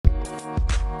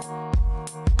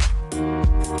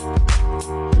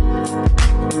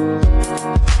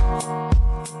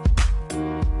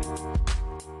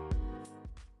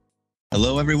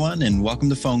everyone, and welcome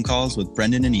to Phone Calls with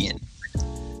Brendan and Ian.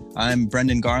 I'm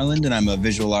Brendan Garland, and I'm a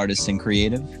visual artist and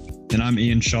creative. And I'm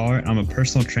Ian Shaw. I'm a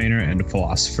personal trainer and a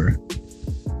philosopher.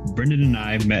 Brendan and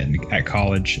I met at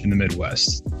college in the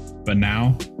Midwest, but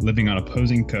now, living on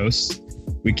opposing coasts,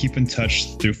 we keep in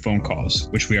touch through phone calls,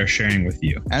 which we are sharing with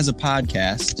you. As a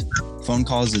podcast, Phone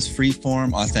Calls is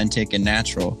free-form, authentic, and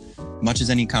natural, much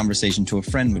as any conversation to a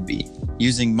friend would be.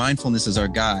 Using mindfulness as our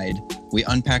guide, we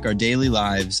unpack our daily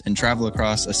lives and travel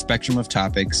across a spectrum of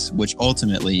topics, which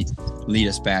ultimately lead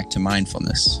us back to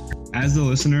mindfulness. As the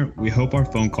listener, we hope our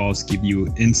phone calls give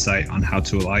you insight on how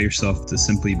to allow yourself to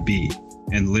simply be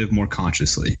and live more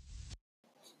consciously.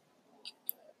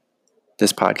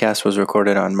 This podcast was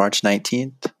recorded on March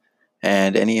 19th,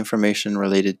 and any information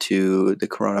related to the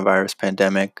coronavirus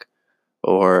pandemic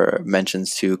or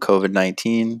mentions to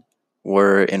COVID-19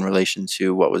 were in relation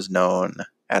to what was known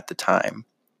at the time.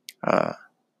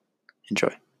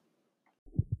 Enjoy.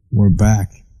 We're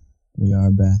back. We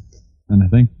are back. And I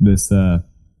think this,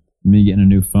 me getting a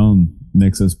new phone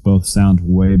makes us both sound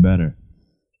way better.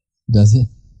 Does it?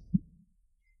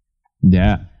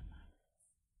 Yeah.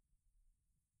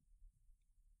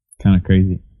 Kind of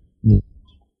crazy. Yeah.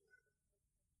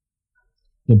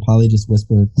 Did Polly just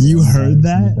whisper? You heard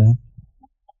that?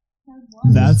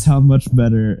 That's how much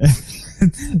better.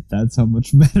 That's how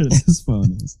much better this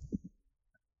phone is.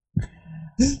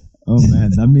 Oh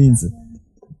man, that means.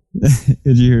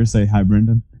 Did you hear her say hi,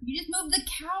 Brendan? You just moved the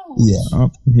couch. Yeah.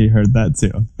 Oh, he heard that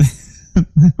too.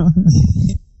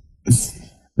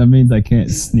 That means I can't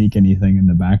sneak anything in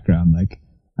the background. Like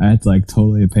I have to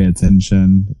totally pay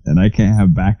attention, and I can't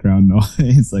have background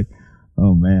noise.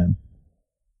 Oh man.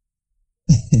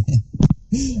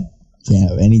 Can't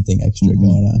have anything extra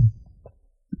going on.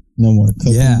 No more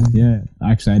cooking. Yeah.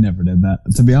 Actually, I never did that.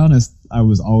 To be honest, I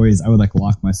would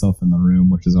lock myself in the room,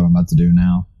 which is what I'm about to do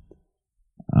now.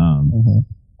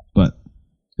 But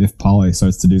if Polly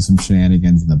starts to do some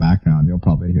shenanigans in the background, you'll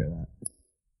probably hear that.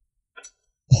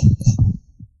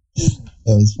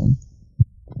 That was fun.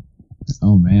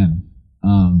 Oh man.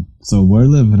 So we're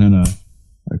living in a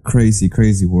crazy,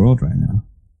 crazy world right now.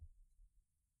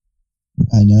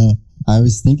 I know. I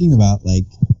was thinking about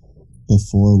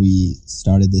before we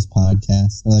started this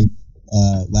podcast, or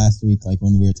last week,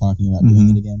 when we were talking about doing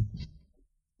it again,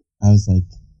 I was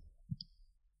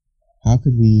how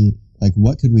could we,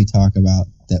 what could we talk about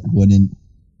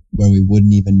where we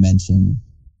wouldn't even mention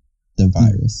the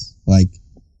virus,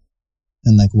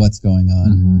 and what's going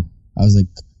on. I was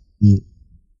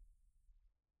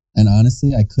and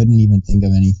honestly, I couldn't even think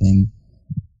of anything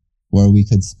where we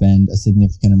could spend a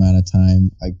significant amount of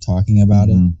time talking about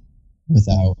it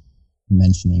without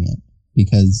mentioning it,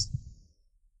 because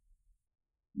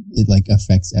it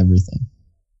affects everything.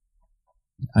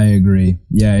 I agree.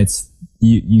 Yeah, it's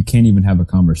you can't even have a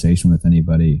conversation with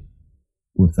anybody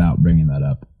without bringing that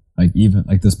up. Even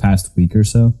this past week or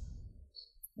so,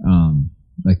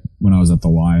 when I was at the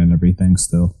Y and everything,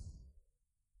 still,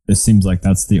 it seems like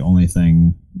that's the only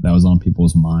thing that was on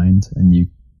people's mind, and you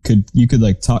could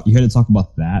talk. You had to talk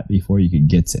about that before you could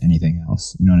get to anything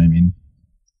else. You know what I mean?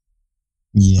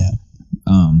 Yeah.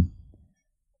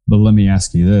 But let me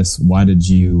ask you this: why did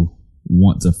you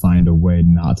want to find a way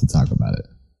not to talk about it?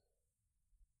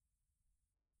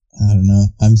 I don't know.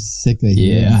 I'm sick of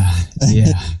hearing. Yeah.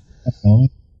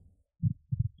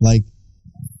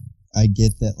 I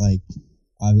get that.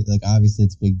 Obviously,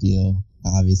 it's a big deal.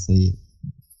 Obviously,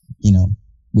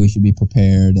 we should be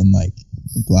prepared and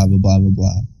blah blah blah blah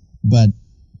blah. But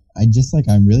I just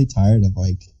I'm really tired of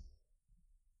I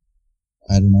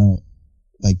don't know,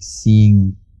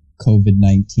 seeing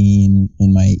COVID-19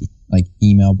 in my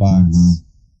email box.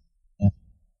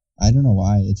 I don't know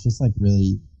why. It's just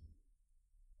really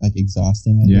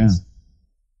exhausting, I guess.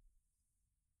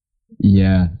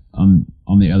 Yeah. On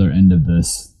the other end of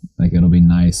this, it'll be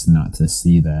nice not to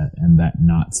see that, and that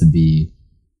not to be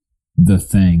the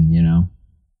thing,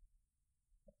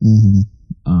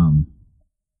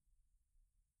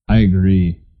 I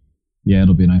agree. Yeah,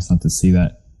 it'll be nice not to see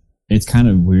that. It's kind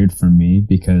of weird for me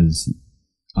because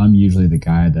I'm usually the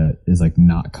guy that is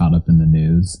not caught up in the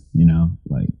news,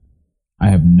 I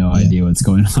have no idea what's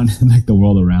going on in the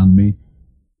world around me.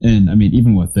 And I mean,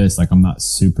 even with this, I'm not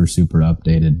super, super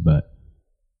updated, but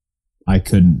I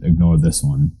couldn't ignore this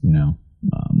one,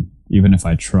 even if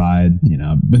I tried,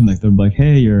 been they're like,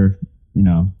 hey,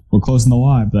 we're closing the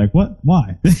Y. I'd be like, what?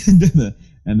 Why?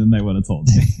 And then they would have told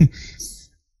me.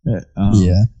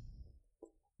 Yeah.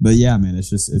 But yeah, man,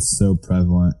 it's so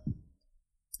prevalent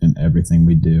in everything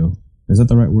we do. Is that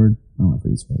the right word? I don't know if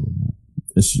it's the right word or not.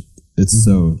 It's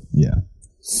so, yeah.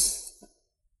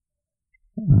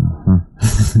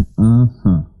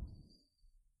 Uh-huh.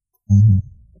 Mm-hmm.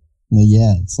 Well,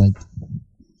 yeah, it's like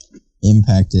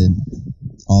impacted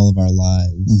all of our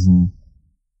lives Mm-hmm.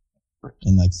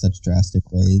 in like such drastic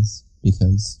ways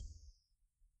because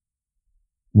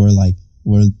we're like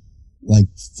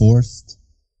forced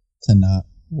to not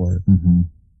work. Mm-hmm.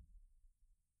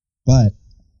 But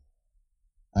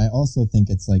I also think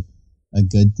it's like a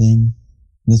good thing.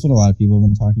 This is what a lot of people have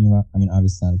been talking about. I mean,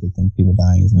 obviously it's not a good thing. People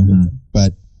dying isn't a good thing.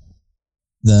 But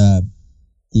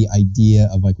the idea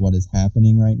of like what is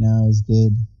happening right now is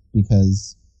good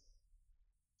because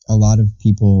a lot of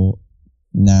people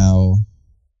now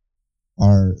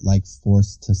are like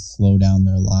forced to slow down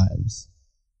their lives.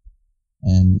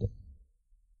 And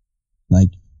like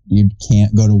you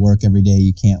can't go to work every day.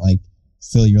 You can't like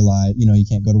fill your life. You know, you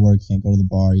can't go to work. You can't go to the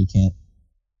bar. You can't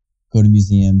go to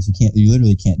museums. You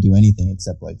literally can't do anything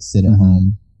except like sit at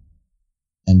home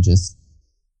and just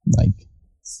like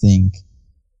think.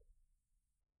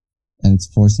 And it's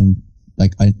forcing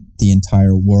like the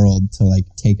entire world to like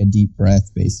take a deep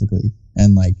breath basically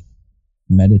and like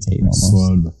meditate almost.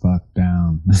 Slow the fuck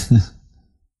down.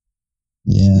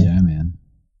 Yeah. Yeah, man.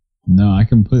 No, I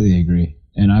completely agree.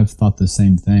 And I've thought the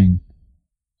same thing.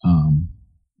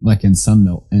 Like in some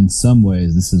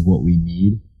ways, this is what we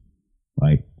need,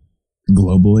 like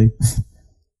globally.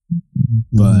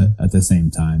 But at the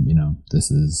same time, you know, it's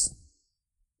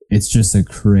just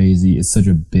it's such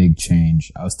a big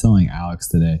change. I was telling Alex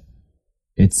today,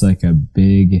 it's like a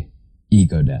big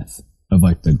ego death of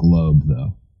like the globe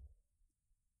though.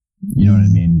 You know what I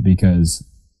mean? Because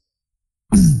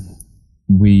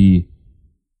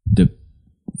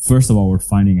first of all, we're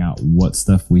finding out what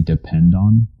stuff we depend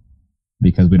on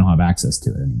because we don't have access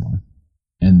to it anymore.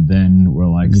 And then we're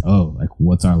like, oh, like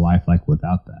what's our life like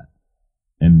without that?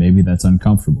 And maybe that's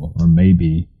uncomfortable, or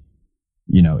maybe,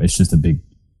 you know, it's just a big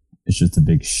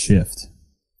shift.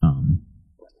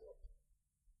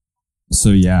 So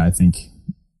yeah, I think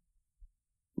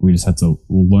we just have to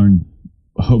learn.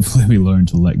 Hopefully we learn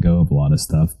to let go of a lot of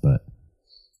stuff, but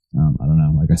I don't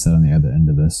know. Like I said, on the other end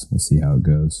of this, we'll see how it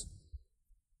goes.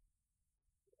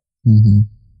 Mm-hmm.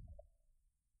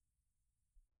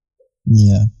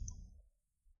 Yeah.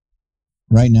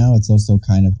 Right now, it's also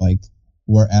kind of like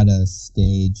we're at a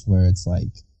stage where it's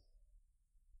like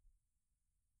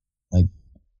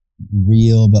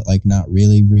real, but like not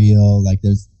really real. Like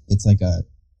it's like a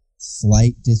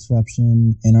slight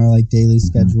disruption in our like daily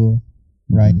schedule,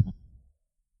 right?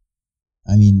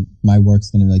 I mean, my work's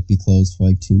gonna like be closed for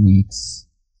like 2 weeks,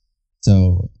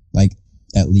 so like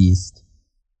at least.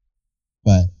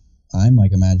 But I'm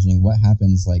like imagining what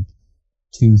happens like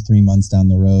 2-3 months down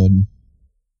the road,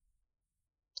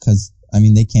 because I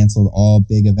mean they canceled all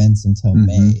big events until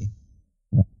May.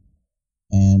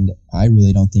 And I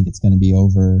really don't think it's going to be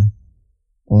over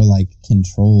or like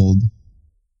controlled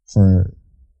for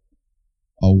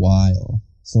a while.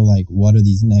 So like, what are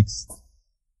these next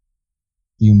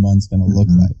few months going to look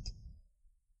like?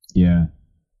 Yeah.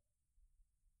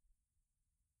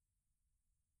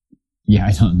 Yeah,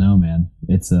 I don't know, man.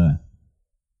 It's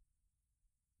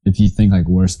if you think like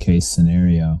worst case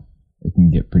scenario, it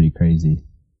can get pretty crazy.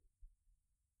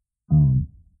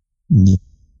 Yeah.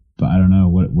 But I don't know.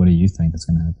 What do you think is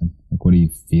going to happen? Like, what do you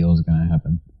feel is going to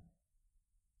happen?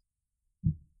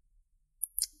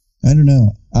 I don't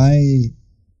know. I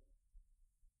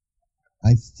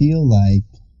feel like,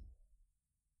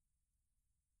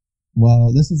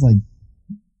 well, this is like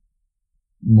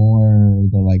more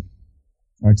the like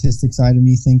artistic side of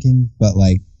me thinking, but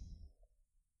like,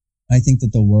 I think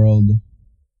that the world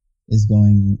is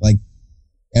going, like,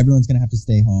 everyone's going to have to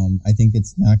stay home. I think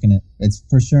it's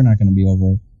for sure not going to be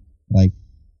over like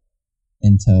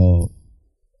until,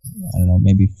 I don't know,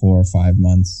 maybe 4 or 5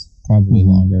 months, probably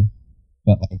longer.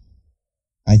 But like,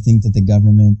 I think that the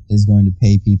government is going to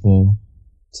pay people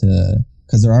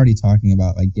because they're already talking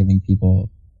about like giving people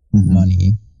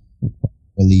money,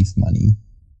 relief money.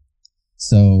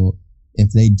 So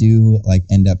if they do like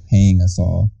end up paying us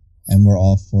all and we're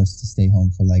all forced to stay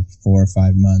home for like 4 or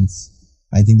 5 months,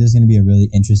 I think there's going to be a really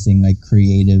interesting like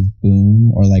creative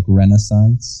boom or like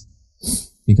renaissance,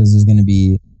 because there's going to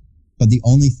be, but the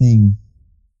only thing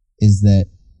is that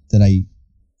I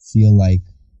feel like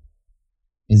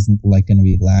isn't like going to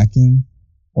be lacking,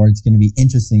 or it's going to be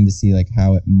interesting to see like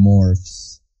how it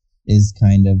morphs, is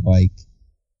kind of like,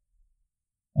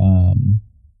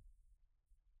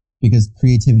 because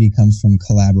creativity comes from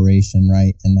collaboration,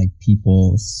 right? And like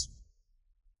people's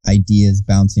ideas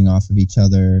bouncing off of each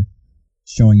other,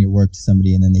 showing your work to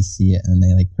somebody, and then they see it and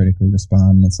they like critically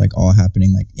respond, and it's like all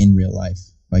happening like in real life,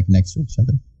 like next to each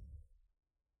other.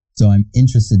 So I'm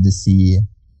interested to see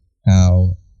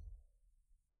how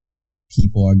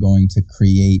people are going to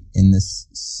create in this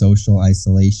social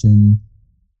isolation,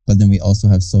 but then we also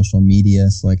have social media.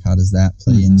 So like, how does that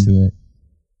play into it?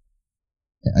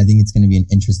 I think it's going to be an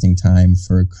interesting time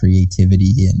for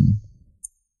creativity and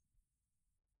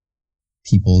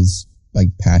people's like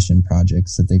passion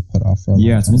projects that they've put off for a long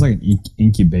time. It's almost like an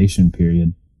incubation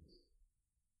period.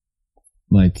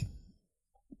 Like,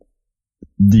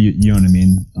 you know what I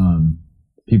mean?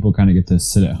 People kind of get to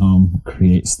sit at home,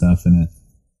 create stuff in it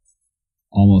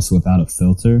almost without a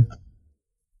filter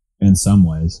in some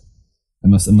ways,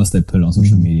 unless they put it on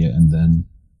social media, and then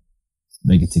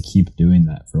they get to keep doing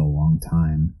that for a long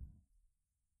time.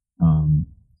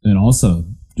 And also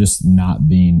just not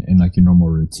being in like your normal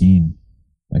routine.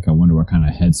 Like, I wonder what kind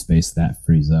of headspace that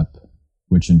frees up,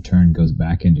 which in turn goes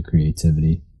back into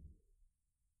creativity.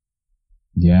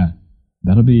 Yeah,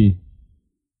 that'll be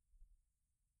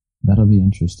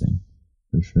interesting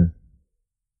for sure.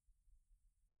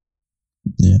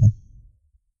 Yeah.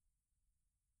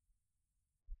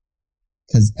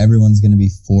 Because everyone's going to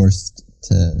be forced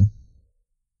to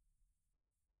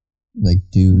like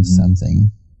do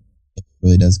something. It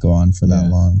really does go on for that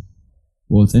long.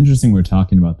 Well, it's interesting we're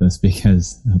talking about this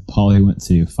because Polly went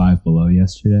to Five Below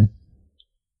yesterday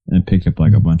and picked up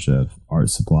like a bunch of art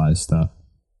supplies stuff.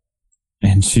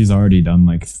 And she's already done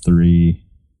like 3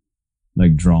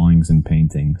 like drawings and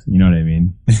paintings. You know what I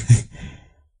mean?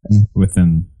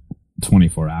 Within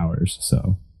 24 hours.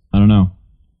 So I don't know.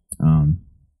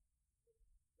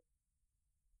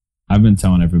 I've been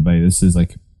telling everybody this is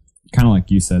like kind of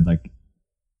like you said, like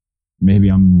maybe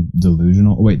I'm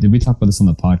delusional. Oh, wait, did we talk about this on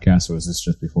the podcast, or was this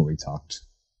just before we talked?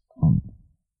 I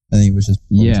think it was just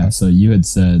so you had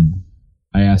said,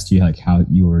 I asked you like how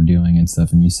you were doing and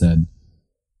stuff, and you said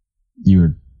you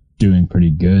were doing pretty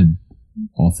good,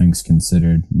 all things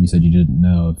considered. You said you didn't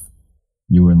know if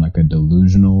you were in like a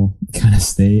delusional kind of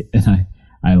state, and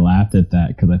I laughed at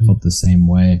that because I felt the same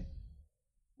way,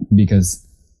 because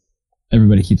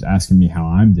everybody keeps asking me how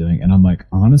I'm doing, and I'm like,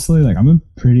 honestly, like I'm in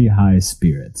pretty high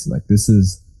spirits. Like, this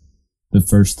is the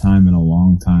first time in a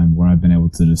long time where I've been able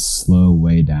to just slow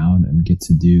way down and get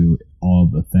to do all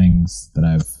the things that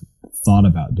I've thought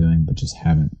about doing but just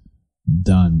haven't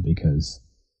done because,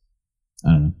 I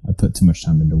don't know, I put too much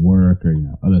time into work, or, you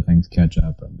know, other things catch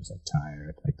up, or I'm just like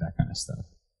tired, like that kind of stuff.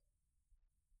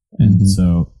 And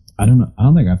so I don't know, I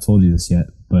don't think I've told you this yet,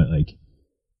 but like,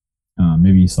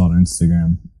 maybe you saw it on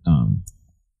Instagram.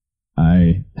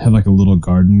 I have like a little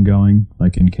garden going,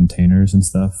 like in containers and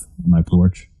stuff on my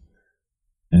porch.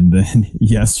 And then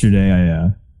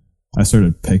yesterday I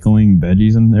started pickling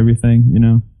veggies and everything, you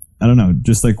know? I don't know,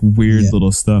 just like weird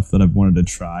little stuff that I've wanted to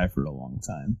try for a long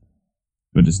time,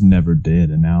 but just never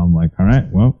did. And now I'm like, all right,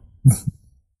 well,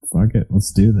 fuck it,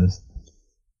 let's do this.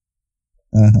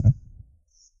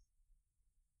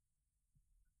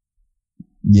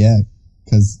 Yeah,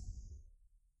 because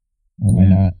why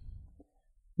not?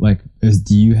 Like,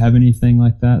 do you have anything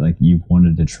like that? Like, you've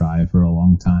wanted to try for a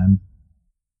long time,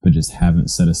 but just haven't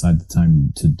set aside the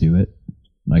time to do it?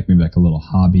 Like maybe like a little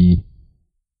hobby,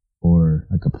 or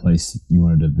like a place you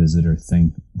wanted to visit, or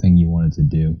thing you wanted to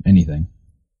do, anything?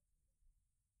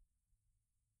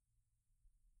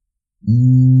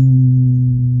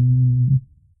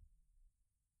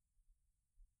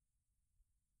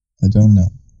 I don't know.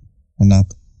 Or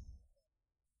not.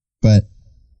 But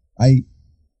I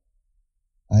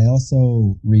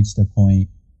also reached a point,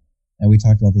 and we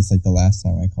talked about this like the last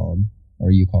time I called,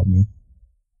 or you called me,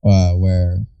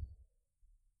 where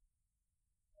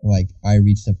like I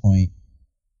reached a point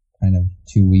kind of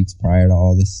 2 weeks prior to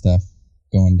all this stuff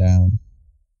going down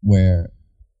where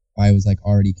I was like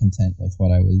already content with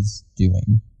what I was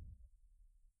doing.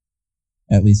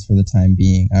 At least for the time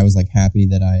being. I was like happy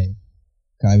that I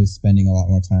was spending a lot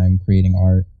more time creating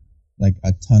art, like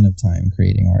a ton of time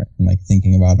creating art and like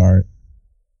thinking about art.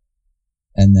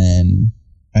 And then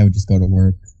I would just go to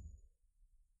work,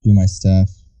 do my stuff.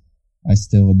 I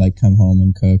still would like come home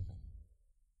and cook.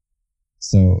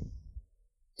 So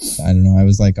I don't know. I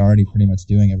was like already pretty much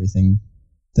doing everything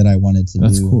that I wanted to do.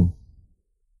 That's cool.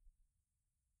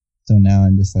 So now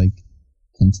I'm just like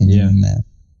continuing that.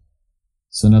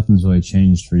 So nothing's really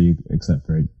changed for you except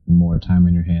for more time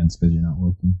on your hands because you're not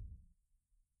working.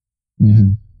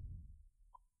 Mm-hmm.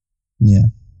 Yeah.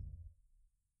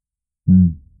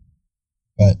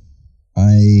 But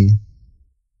I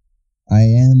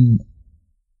am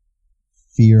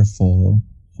fearful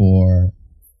for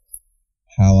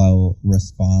how I'll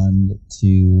respond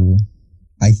to.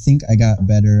 I think I got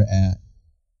better at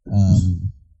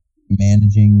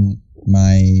managing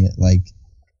my like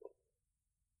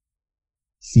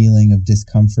feeling of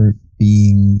discomfort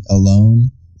being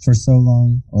alone. for so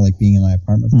long, or like being in my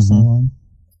apartment for so long.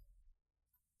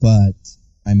 But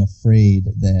I'm afraid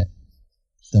that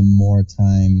the more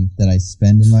time that I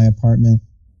spend in my apartment,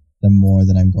 the more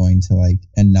that I'm going to like,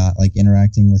 and not like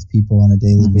interacting with people on a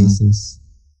daily basis,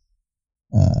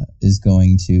 is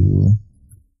going to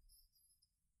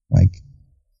like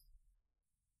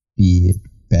be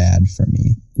bad for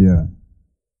me. Yeah.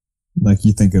 Like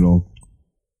you think it'll,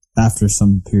 after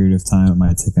some period of time, it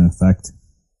might take an effect.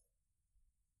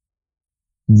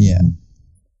 Yeah.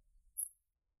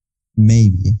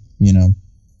 Maybe, you know,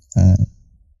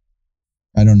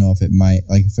 I don't know if it might,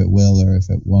 like if it will or if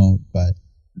it won't, but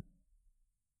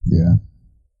yeah.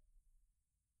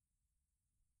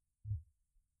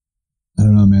 I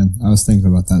don't know, man. I was thinking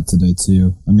about that today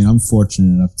too. I mean, I'm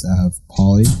fortunate enough to have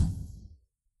Polly.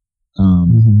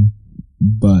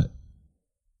 But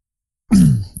I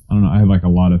don't know. I have like a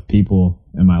lot of people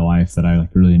in my life that I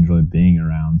like really enjoy being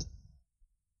around.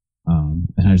 And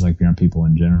I just like being around people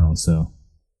in general. So,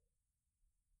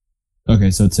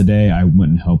 okay. So today I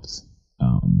went and helped,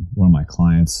 one of my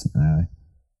clients.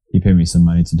 He paid me some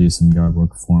money to do some yard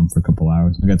work for him for a couple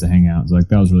hours. I got to hang out. So like,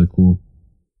 that was really cool.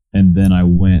 And then I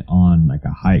went on like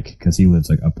a hike because he lives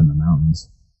like up in the mountains.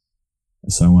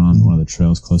 So I went on one of the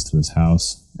trails close to his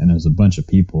house, and there was a bunch of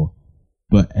people,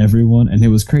 but everyone, and it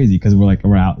was crazy because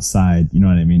we're outside, you know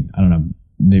what I mean? I don't know,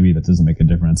 maybe that doesn't make a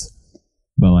difference,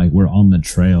 but like we're on the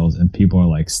trails and people are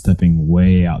like stepping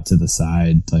way out to the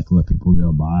side to like let people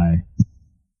go by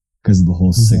because of the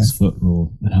whole 6 foot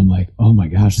rule. And I'm like, oh my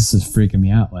gosh, this is freaking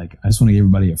me out. Like, I just want to give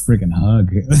everybody a freaking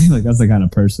hug. Like, that's the kind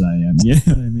of person I am. You know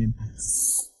what I mean?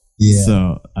 yeah.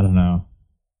 So I don't know.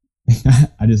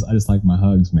 I just like my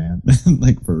hugs, man.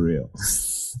 Like, for real.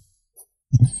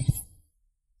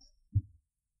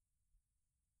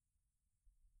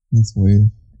 That's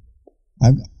weird.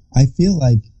 I feel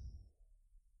like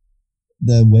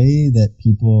the way that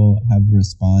people have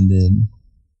responded,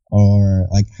 or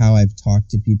like how I've talked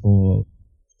to people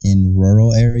in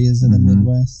rural areas in the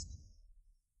Midwest,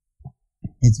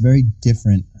 it's very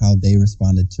different how they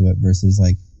responded to it versus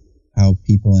like how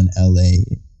people in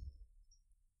LA,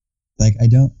 like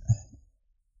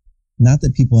not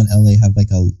that people in LA have like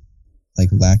a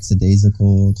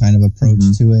lackadaisical kind of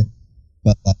approach to it,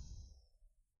 but like,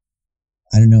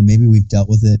 I don't know, maybe we've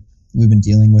been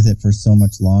dealing with it for so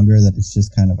much longer that it's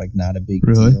just kind of like not a big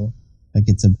deal. Like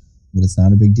but it's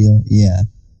not a big deal. Yeah.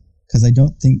 Cause I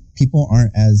don't think people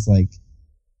aren't as like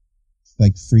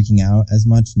freaking out as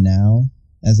much now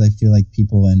as I feel like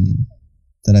people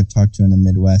that I've talked to in the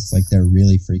Midwest, like they're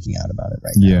really freaking out about it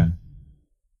right now. Yeah.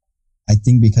 I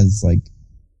think because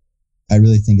I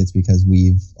really think it's because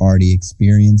we've already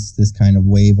experienced this kind of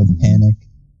wave of panic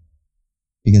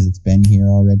because it's been here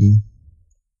already.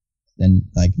 And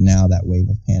like now that wave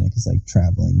of panic is like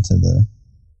traveling to the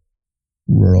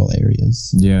rural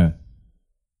areas. Yeah.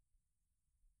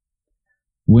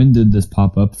 When did this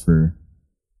pop up for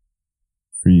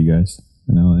you guys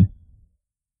in LA?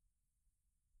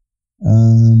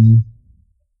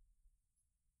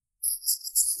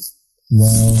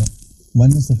 Well,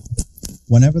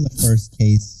 whenever the first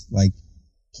case like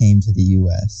came to the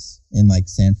US in like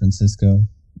San Francisco,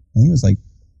 I think it was like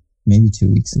maybe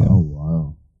 2 weeks ago. Oh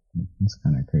wow. That's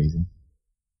kind of crazy.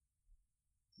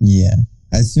 Yeah.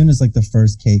 As soon as like the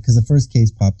first case, because the first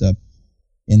case popped up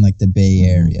in like the Bay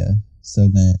Area. So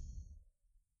then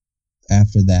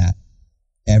after that,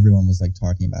 everyone was like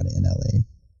talking about it in LA.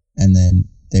 And then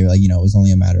they were like, it was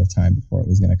only a matter of time before it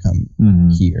was going to come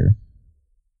here.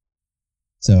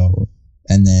 So,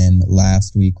 and then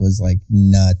last week was like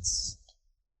nuts.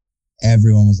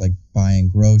 Everyone was like buying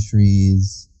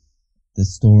groceries. The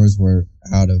stores were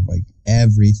out of like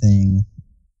everything.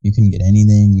 You couldn't get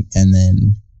anything. And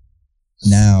then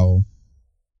now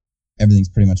everything's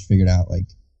pretty much figured out. Like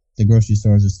the grocery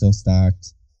stores are still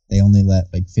stocked. They only let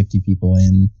like 50 people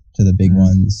in to the big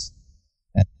ones.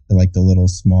 At like the little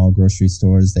small grocery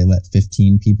stores, they let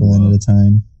 15 people in at a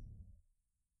time.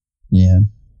 Yeah.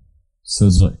 So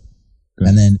it's like,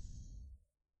 and then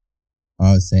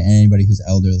I would say anybody who's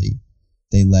elderly,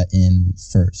 they let in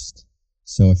first.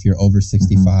 So if you're over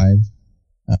 65,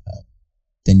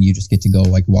 then you just get to go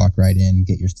like walk right in,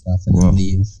 get your stuff, and then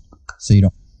leave. So you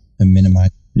don't have to minimize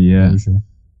exposure.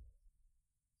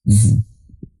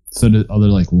 So are there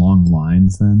like long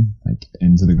lines then, like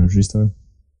into the grocery store?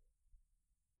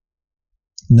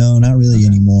 No, not really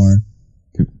anymore.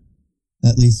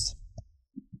 At least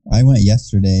I went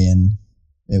yesterday and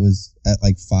it was at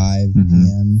like 5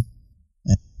 p.m.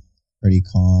 and pretty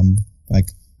calm. Like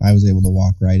I was able to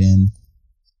walk right in.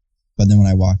 But then when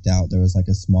I walked out, there was like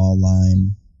a small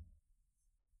line.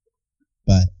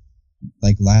 But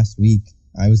like last week,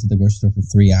 I was at the grocery store for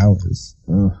 3 hours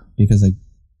Ugh. because like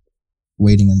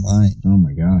waiting in line. Oh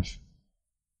my gosh.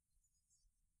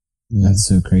 Yeah. That's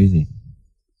so crazy.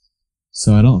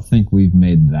 So I don't think we've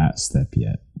made that step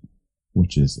yet,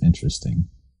 which is interesting.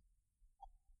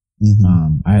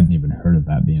 Mhm. I hadn't even heard of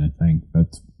that being a thing.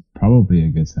 That's probably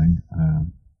a good thing.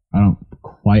 I don't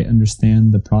quite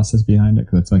understand the process behind it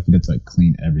because I feel like you'd have to like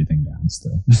clean everything down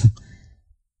still.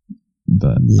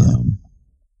 But Yeah.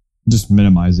 just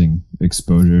minimizing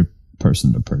exposure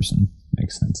person to person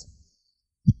makes sense.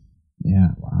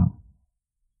 Yeah, wow.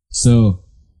 So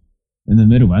in the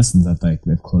Midwest and stuff, like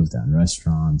they've closed down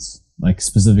restaurants, like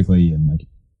specifically in like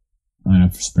I know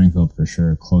for Springfield for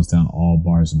sure, closed down all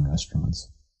bars and restaurants.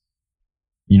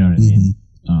 You know what I mean?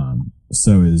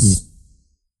 So is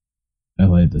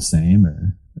LA the same,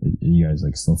 or are you guys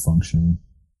like still functioning?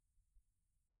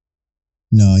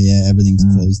 No, yeah, everything's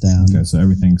closed down. Okay, so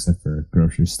everything except for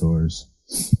grocery stores,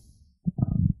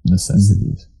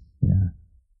 necessities. Yeah.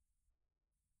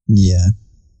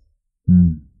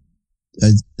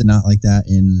 It's not like that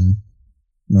in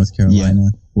North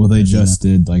Carolina. Well, they just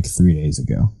did like 3 days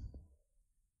ago.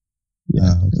 Yeah,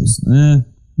 Oh, okay. it was,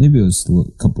 maybe it was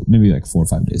a couple, maybe like 4 or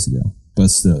 5 days ago. But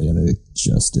still, yeah, they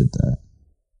just did that.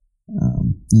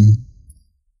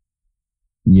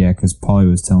 Yeah, because Polly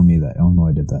was telling me that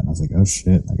Illinois did that, and I was like, oh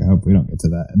shit, like I hope we don't get to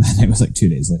that. And then it was like 2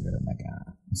 days later, I'm like,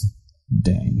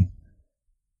 dang.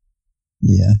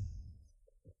 Yeah.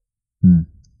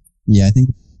 Yeah, I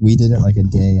think we did it like a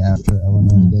day after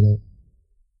Illinois did it.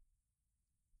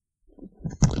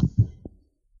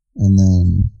 And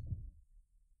then...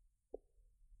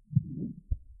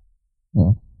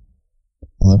 Oh.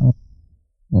 Hello?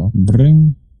 Oh.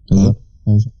 Bring. Hello?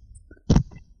 Oh,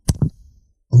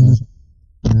 no.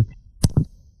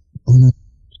 Oh, no.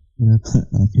 Okay.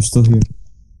 You're still here.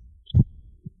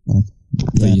 Okay.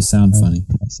 But you sound funny.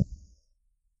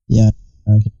 Yeah.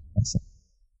 Okay.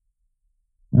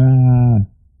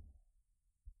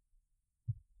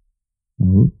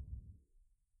 Ooh.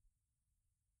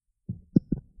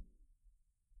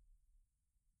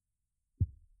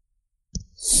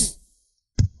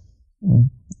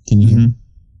 Can you hear me?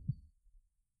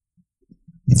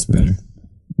 That's better.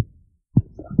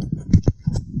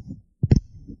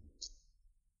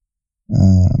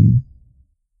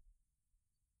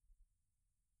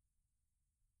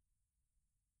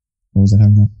 What was it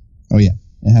happening? Oh yeah,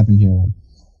 it happened here like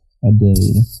a day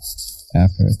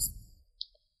after it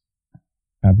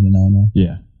happened in Illinois.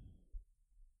 Yeah.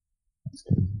 That's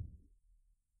good.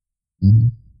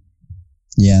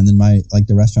 Yeah, and then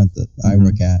the restaurant that I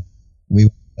work at, we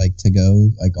like to go,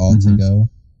 like all to go,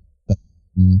 but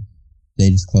they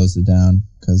just closed it down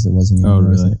because it wasn't even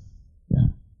worth really? it. Yeah.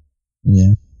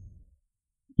 Yeah.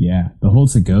 Yeah. The whole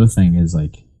to go thing is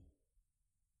like,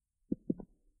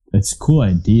 it's a cool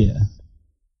idea,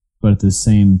 but at the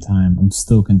same time, I'm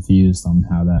still confused on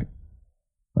how that,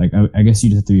 like, I guess you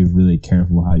just have to be really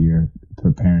careful how you're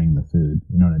preparing the food.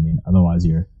 You know what I mean? Otherwise,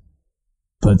 you're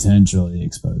potentially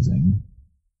exposing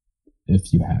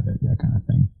if you have it, that kind of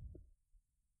thing.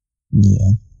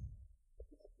 Yeah.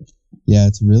 Yeah,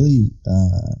 it's really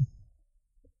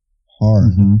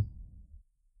hard.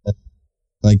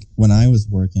 Like when I was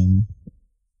working,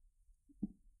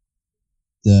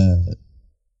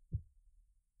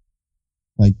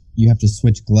 you have to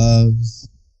switch gloves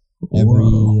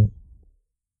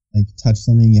touch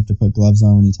something, you have to put gloves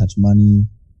on when you touch money.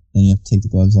 Then you have to take the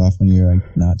gloves off when you're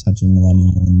like not touching the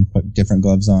money, and you put different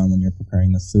gloves on when you're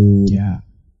preparing the food. Yeah.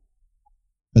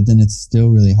 But then it's still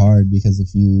really hard because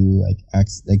if you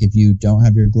if you don't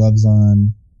have your gloves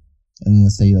on, and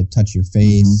let's say you like touch your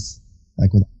face,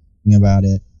 like without thinking about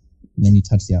it, and then you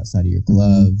touch the outside of your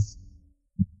glove,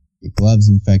 your glove's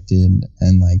infected,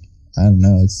 and like I don't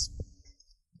know, it's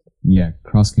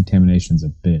cross contamination's a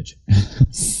bitch.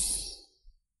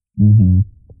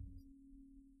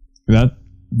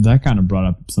 That kind of brought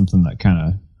up something that kind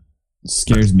of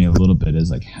scares me a little bit, is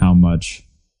like how much,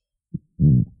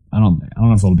 I don't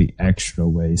know if it'll be extra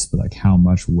waste, but like how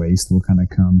much waste will kind of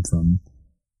come from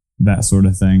that sort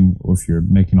of thing. Or if you're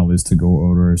making all these to-go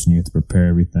orders and you have to prepare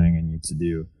everything and you have to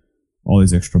do all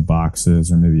these extra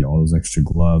boxes or maybe all those extra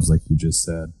gloves, like you just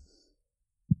said.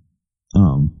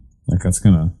 Like it's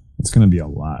gonna be a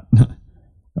lot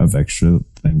of extra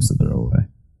things to throw away.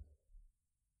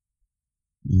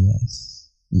 Yes.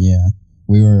 Yeah.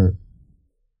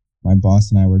 My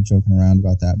boss and I were joking around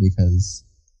about that because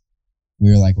we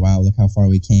were like, wow, look how far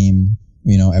we came.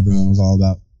 You know, everyone was all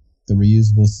about the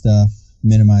reusable stuff,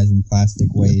 minimizing plastic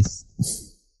waste.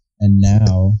 And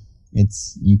now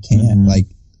you can't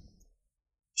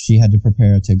she had to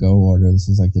prepare a to-go order. This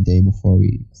was like the day before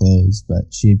we closed,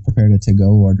 but she prepared a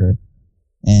to-go order,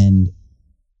 and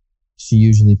she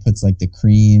usually puts like the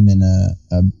cream in a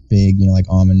big, like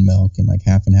almond milk and like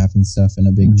half and half and stuff in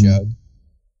a big jug.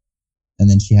 And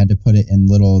then she had to put it in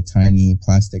little tiny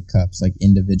plastic cups, like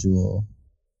individual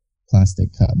plastic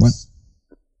cups. What?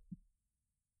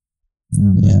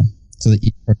 Yeah. So that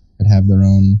each person could have their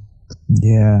own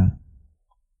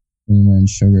creamer and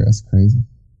sugar. That's crazy.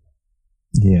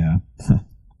 Yeah.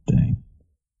 Dang.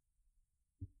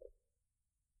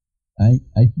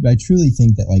 I truly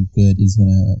think that like good is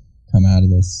gonna come out of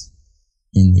this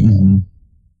in the end.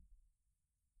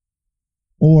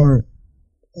 Or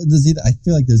I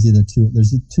feel like there's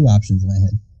two options in my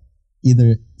head.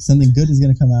 Either something good is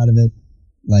gonna come out of it,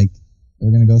 like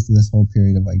we're gonna go through this whole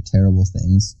period of like terrible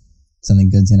things. Something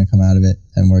good's gonna come out of it,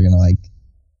 and we're gonna like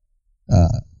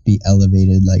be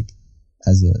elevated like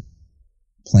as a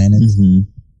planet.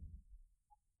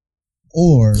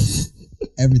 Or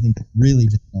everything really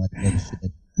just gonna like go to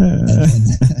shit. And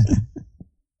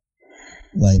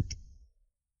like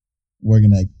we're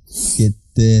gonna get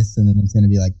this, and then there's gonna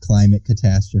be like climate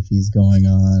catastrophes going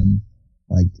on.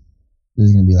 Like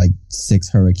there's gonna be like 6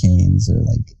 hurricanes or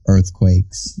like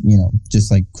earthquakes.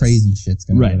 Just like crazy shit's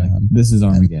gonna go down. This is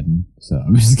Armageddon, so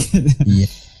I'm just kidding. Yeah.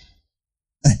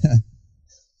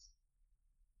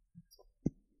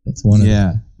 That's one of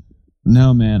them.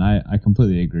 No, man, I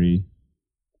completely agree.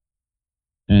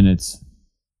 And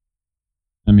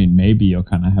maybe you'll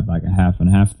kind of have like a half and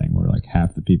half thing where like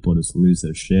half the people just lose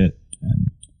their shit and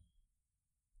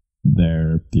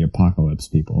they're the apocalypse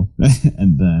people.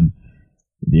 And then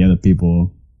the other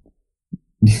people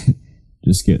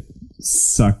just get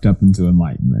sucked up into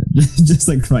enlightenment. Just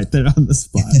like right there on the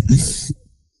spot.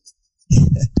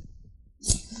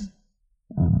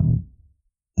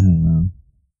 I don't know.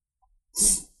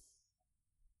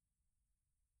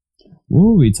 What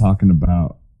were we talking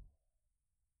about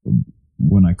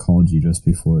when I called you just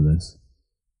before this?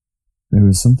 There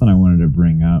was something I wanted to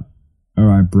bring up, or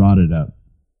I brought it up.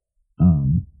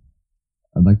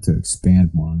 I'd like to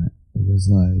expand more on it. It was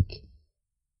like,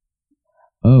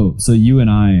 so you and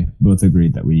I both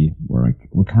agreed that we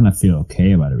kind of feel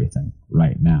okay about everything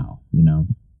right now,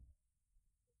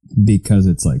 because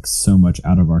it's like so much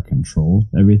out of our control.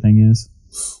 Everything is,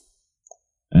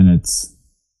 and it's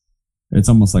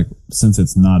almost like since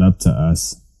it's not up to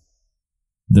us,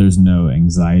 there's no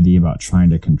anxiety about trying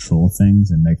to control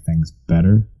things and make things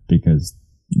better because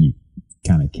you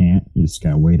kind of can't. You just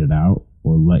gotta wait it out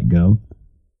or let go.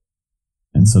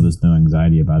 And so there's no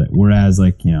anxiety about it. Whereas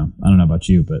like, I don't know about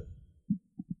you, but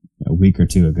a week or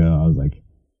two ago, I was like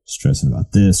stressing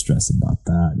about this, stressing about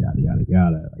that, yada, yada,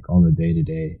 yada. Like all the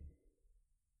day-to-day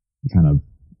kind of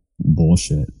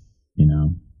bullshit,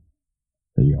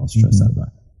 that you all stress out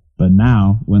about. But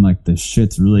now when like the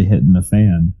shit's really hitting the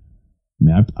fan,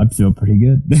 I feel pretty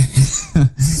good.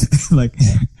 Like,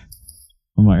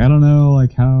 I'm like, I don't know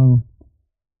like how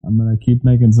I'm going to keep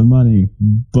making some money,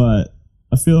 but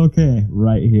I feel okay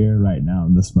right here, right now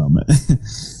in this moment.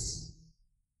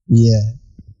 Yeah.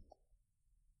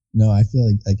 No, I feel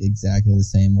like exactly the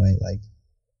same way. Like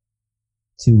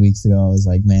 2 weeks ago, I was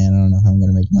like, man, I don't know how I'm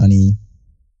going to make money.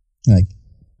 Like,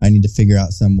 I need to figure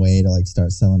out some way to like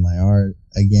start selling my art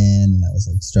again. And I was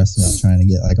like stressing about trying to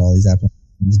get like all these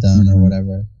applications done or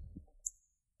whatever.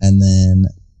 And then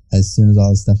as soon as all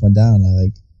this stuff went down,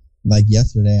 I like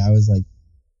yesterday, I was like,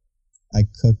 I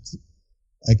cooked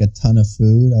like a ton of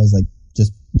food. I was like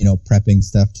just, prepping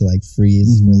stuff to like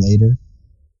freeze for later.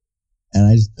 And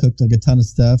I just cooked like a ton of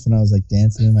stuff, and I was like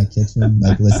dancing in my kitchen,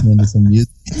 like listening to some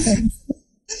music.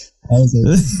 I was like,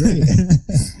 this is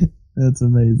great. That's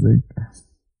amazing.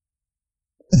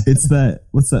 It's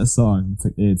what's that song?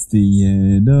 It's the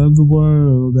end of the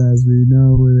world as we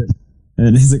know it.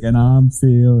 And it's like, and I'm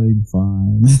feeling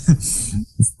fine.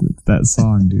 It's that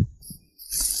song, dude.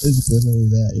 It's literally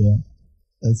that, yeah.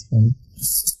 That's funny.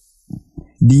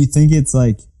 Do you think it's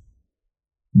like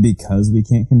because we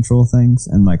can't control things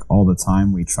and like all the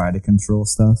time we try to control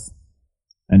stuff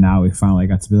and now we finally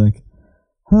got to be like,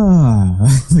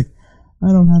 like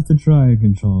I don't have to try and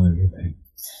control everything?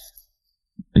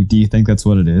 Like, do you think that's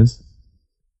what it is?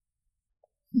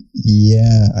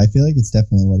 Yeah, I feel like it's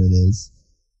definitely what it is.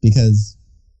 Because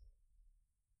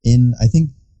I think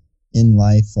in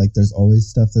life, like there's always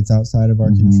stuff that's outside of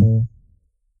our control.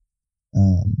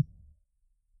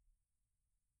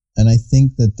 And I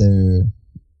think that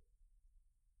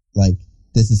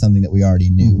this is something that we already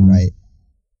knew, right?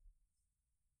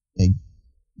 Like,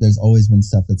 there's always been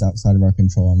stuff that's outside of our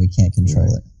control and we can't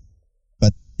control it.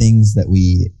 But things that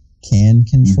we can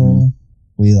control,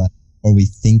 we like or we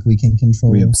think we can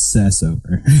control. We obsess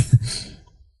over.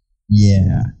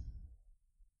 Yeah.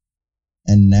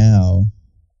 And now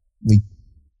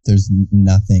there's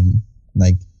nothing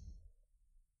like,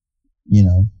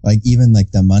 like even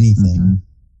like the money thing. Mm-hmm.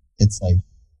 It's like,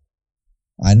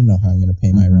 I don't know how I'm going to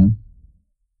pay my rent.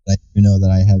 I do know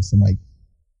that I have some like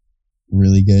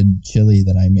really good chili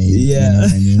that I made. Yeah. You know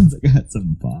what I mean? I got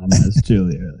some bomb ass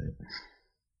chili earlier.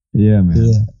 Yeah, man.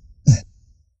 Yeah.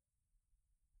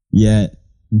 Yeah.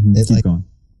 Mm-hmm. It, Keep like, going.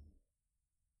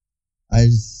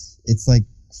 It's like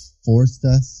forced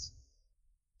us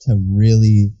to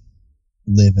really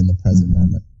live in the present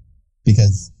moment,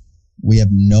 because we have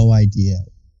no idea,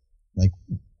 like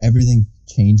everything's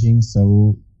changing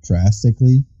so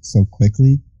drastically, so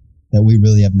quickly, that we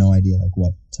really have no idea like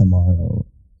what tomorrow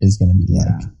is going to be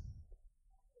like.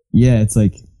 Yeah, it's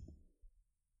like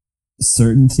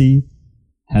certainty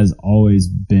has always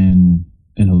been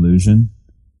an illusion,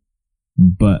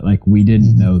 but like we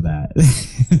didn't know that.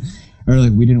 Or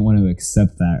like we didn't want to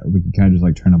accept that, or we could kind of just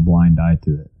like turn a blind eye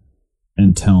to it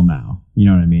until now. You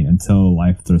know what I mean? Until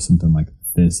life throws something like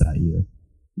this at you,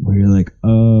 where you're like,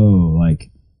 oh,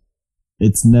 like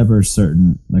it's never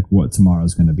certain like what tomorrow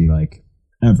is going to be like,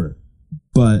 ever.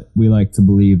 But we like to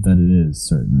believe that it is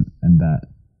certain, and that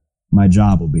my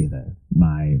job will be there.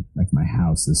 My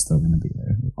house is still going to be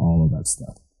there. Like, all of that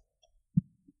stuff.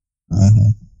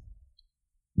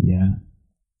 Yeah.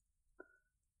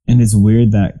 And it's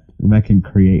weird that can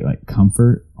create like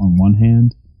comfort on one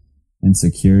hand and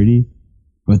security,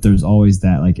 but there's always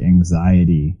that like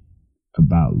anxiety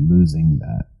about losing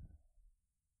that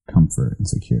comfort and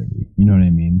security. You know what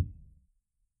I mean?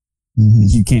 Mm-hmm.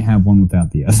 Like you can't have one without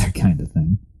the other kind of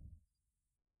thing.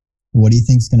 What do you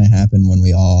think's going to happen when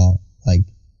we all like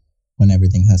when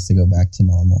everything has to go back to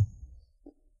normal?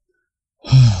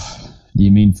 Do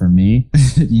you mean for me?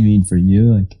 Do you mean for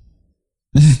you? Like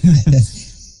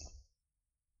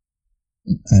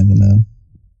I don't know.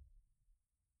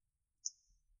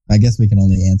 I guess we can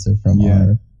only answer from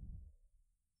our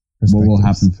perspectives. What will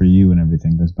happen for you when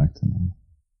everything goes back to normal?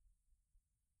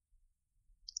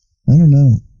 I don't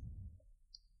know.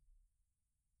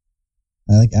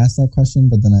 I like asked that question,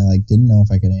 but then I like didn't know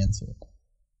if I could answer it.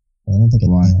 But I don't think I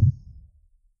can.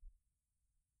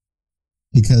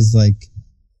 Because like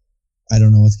I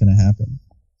don't know what's gonna happen.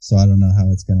 So I don't know how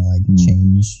it's gonna like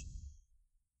change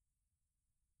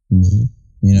me.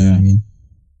 You know what I mean?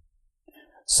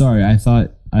 Sorry, I thought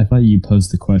you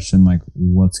posed the question like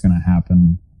what's gonna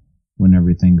happen when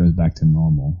everything goes back to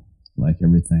normal. Like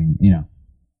everything, it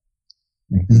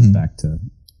goes back to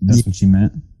that's what you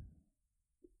meant?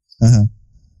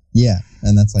 Yeah.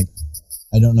 And that's like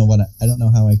I don't know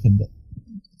how I could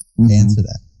answer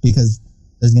that, because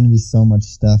there's gonna be so much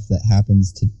stuff that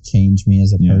happens to change me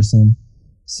as a person.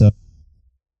 So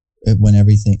when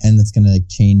everything, and it's gonna like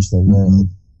change the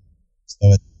world.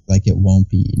 So it won't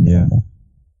be normal.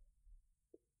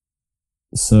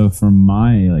 So from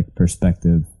my like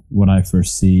perspective, what I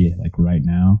foresee like right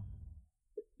now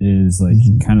is like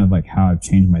kind of like how I've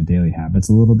changed my daily habits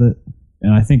a little bit.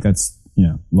 And I think that's,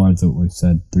 largely what we've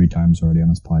said 3 times already on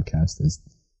this podcast is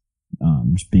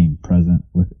just being present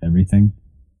with everything.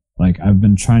 Like I've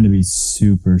been trying to be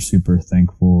super, super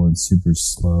thankful and super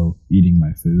slow eating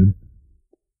my food.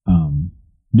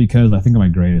 Because I think my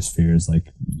greatest fear is like,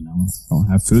 I don't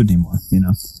have food anymore,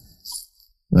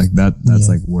 like that's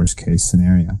like worst case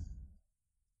scenario.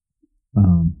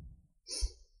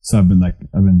 So I've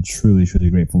been truly, truly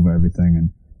grateful for everything,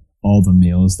 and all the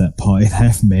meals that Polly and I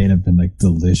have made have been like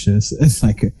delicious. It's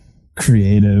like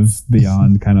creative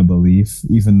beyond kind of belief,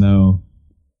 even though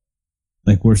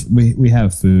like we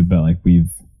have food, but like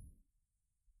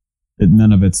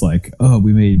none of it's like, oh,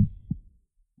 we made,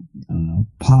 I don't know,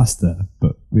 pasta,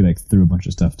 but we like threw a bunch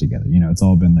of stuff together. It's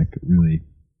all been like really,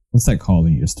 what's that called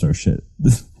when you just throw shit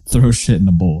in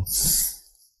a bowl? So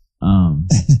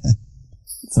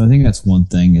I think that's one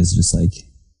thing, is just like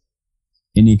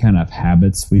any kind of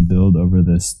habits we build over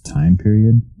this time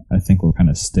period, I think will kind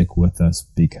of stick with us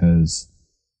because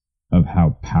of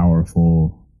how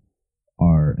powerful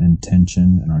our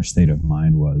intention and our state of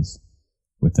mind was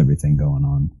with everything going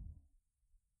on.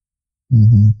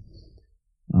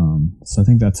 So I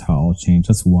think that's how I'll change.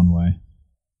 That's one way.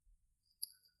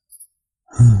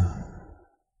 I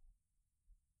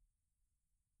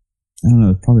don't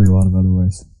know. There's probably a lot of other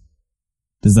ways.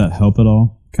 Does that help at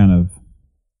all? Kind of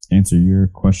answer your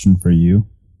question for you?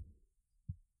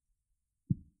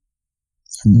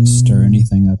 Stir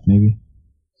anything up, maybe?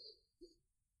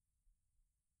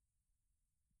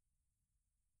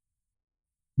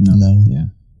 No. Yeah.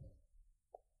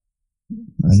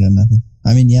 I got nothing.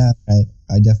 I mean, yeah,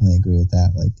 I definitely agree with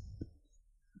that. Like,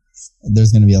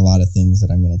 there's going to be a lot of things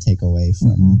that I'm going to take away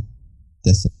from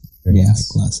this experience.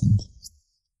 Yeah, like lessons.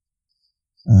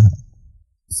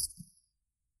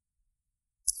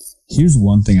 Here's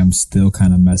one thing I'm still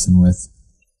kind of messing with.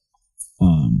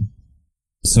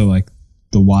 So like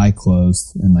the Y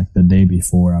closed, and like the day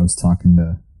before I was talking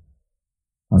to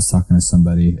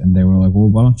somebody, and they were like, well,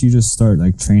 why don't you just start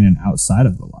like training outside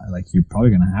of the Y? Like, you're probably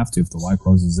going to have to if the Y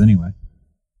closes anyway.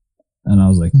 And I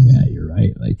was like, yeah, you're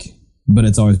right. Like, but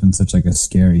it's always been such like a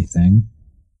scary thing.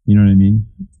 You know what I mean?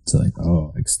 To like,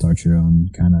 like start your own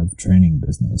kind of training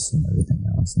business and everything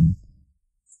else, and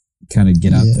kind of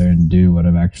get out there and do what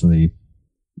I've actually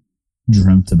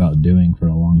dreamt about doing for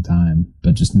a long time,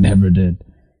 but just never did.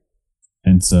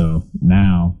 And so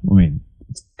now, I mean,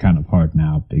 it's kind of hard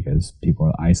now because people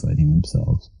are isolating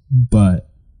themselves, but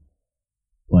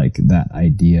like that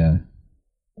idea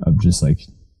of just like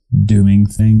doing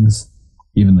things,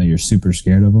 even though you're super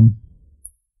scared of them.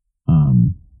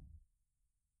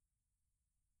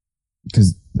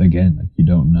 Because again, like you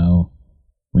don't know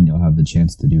when you'll have the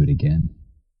chance to do it again.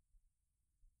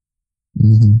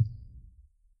 Mm-hmm.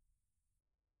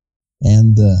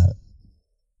 And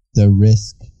the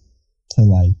risk to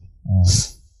like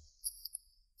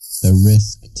the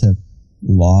risk to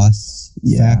loss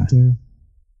factor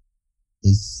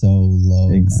is so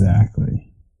low.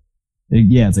 Exactly.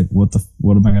 It's like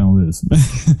what am I gonna lose?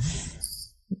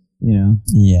 You know?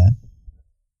 Yeah.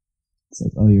 It's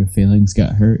like, oh, your feelings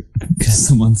got hurt because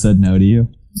someone said no to you.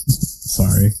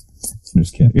 Sorry. I'm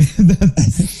just kidding.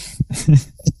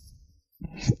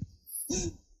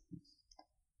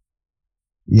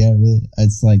 Yeah, really.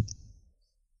 It's like,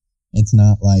 it's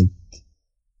not like,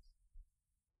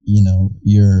 you know,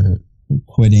 you're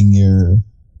quitting your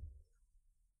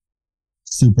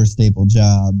super stable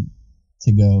job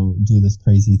to go do this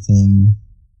crazy thing.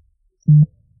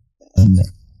 And,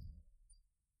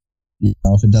 you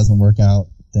know, if it doesn't work out,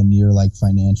 then you're like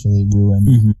financially ruined.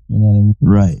 Mm-hmm. You know what I mean?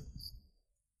 Right.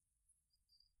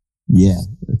 Yeah.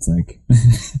 It's like,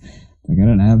 like I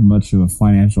don't have much of a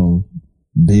financial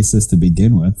basis to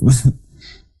begin with.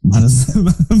 might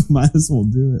as well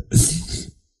do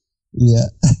it. Yeah.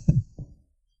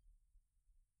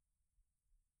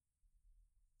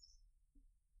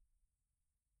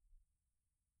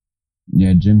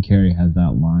 Yeah, Jim Carrey has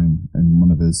that line in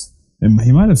one of his, and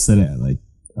he might have said it at like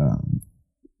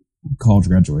college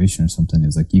graduation or something.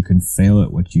 It's like, you can fail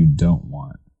at what you don't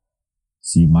want,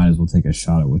 so you might as well take a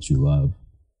shot at what you love.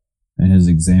 And his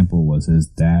example was his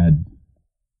dad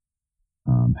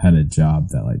had a job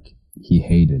that like he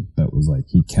hated, but was like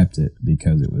he kept it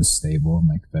because it was stable and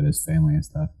like fed his family and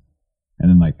stuff.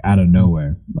 And then like out of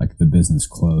nowhere, like the business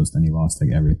closed and he lost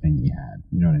like everything he had.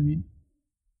 You know what I mean?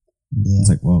 Yeah. It's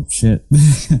like, well, shit.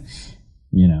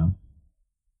 You know,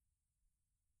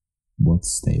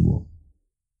 what's stable?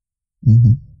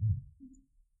 Mm-hmm.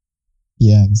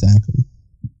 Yeah, exactly.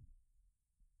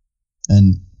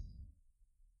 And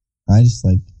I just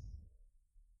like,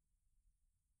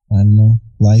 I don't know,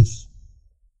 life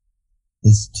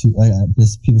is too, like,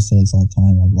 people say this all the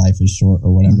time, like life is short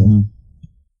or whatever. Mm-hmm.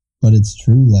 But it's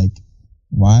true, like,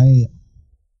 why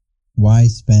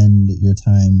spend your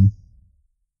time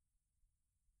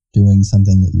doing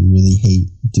something that you really hate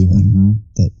doing,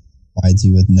 that provides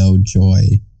you with no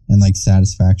joy and like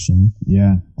satisfaction?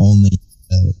 Yeah. Only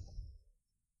to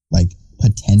like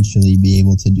potentially be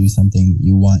able to do something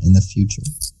you want in the future.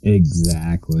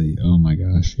 Exactly. Oh my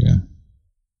gosh, yeah.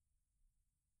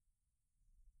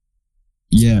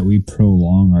 Yeah, we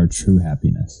prolong our true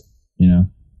happiness, you know?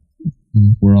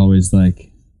 Mm-hmm. We're always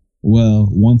like, well,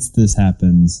 once this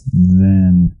happens,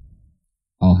 then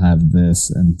I'll have this,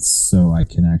 and so I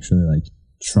can actually like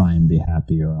try and be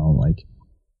happy, or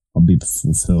I'll be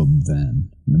fulfilled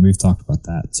then. And we've talked about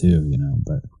that too, you know,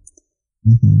 but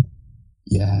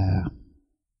yeah.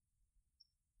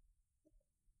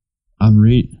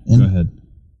 Go ahead.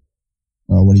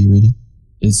 What are you reading?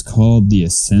 It's called The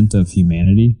Ascent of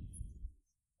Humanity.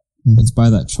 Mm-hmm. It's by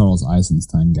that Charles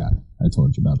Eisenstein guy I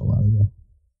told you about a while ago.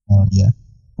 Oh, yeah.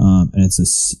 And it's a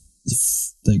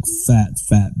like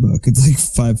fat book. It's like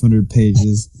 500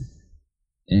 pages,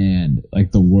 and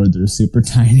like the words are super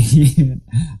tiny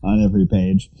on every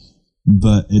page,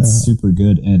 but it's super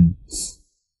good, and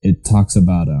it talks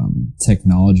about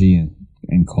technology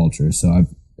and culture. So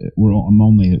I'm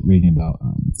only reading about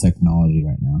technology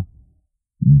right now,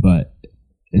 but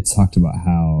it talked about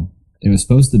how it was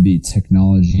supposed to be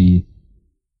technology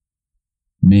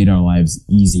made our lives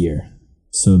easier,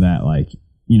 so that like,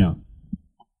 you know,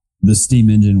 the steam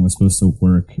engine was supposed to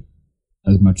work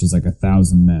as much as like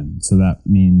 1,000 men. So that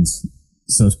means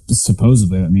so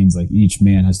supposedly that means like each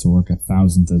man has to work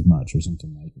 1,000th as much or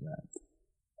something like that,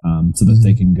 so that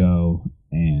they can go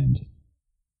and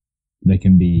they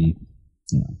can be,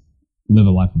 live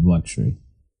a life of luxury.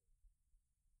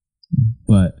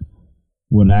 But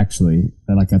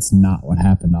that's not what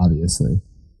happened, obviously.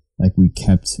 Like, we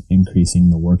kept increasing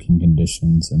the working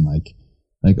conditions, and like,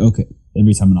 okay,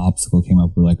 every time an obstacle came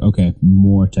up, we're like, okay,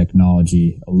 more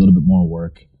technology, a little bit more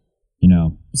work,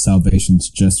 salvation's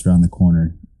just around the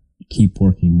corner. Keep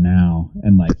working now,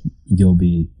 and like, you'll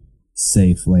be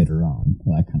safe later on,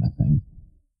 that kind of thing.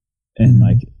 And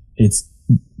like,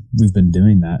 we've been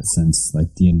doing that since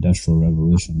like the Industrial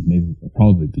Revolution, maybe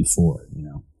probably before,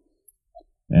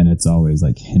 and it's always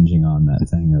like hinging on that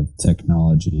thing of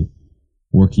technology,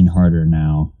 working harder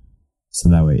now, so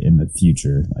that way in the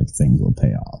future, like, things will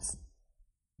pay off.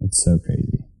 It's so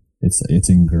crazy. It's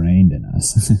ingrained in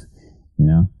us,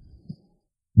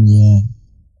 Yeah.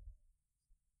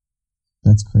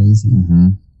 That's crazy. Mm-hmm.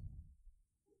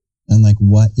 And like,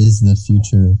 what is the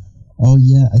future? Oh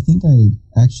yeah, I think I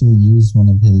actually used one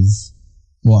of his.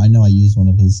 Well, I know I used one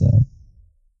of his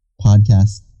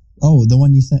podcasts. Oh, the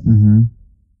one you sent me. Mm-hmm.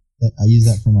 I used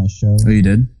that for my show. Oh, you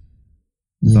did?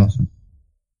 That's awesome.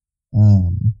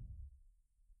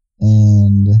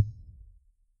 And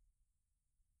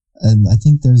I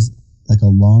think there's like a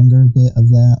longer bit of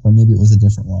that, or maybe it was a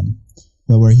different one,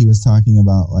 but where he was talking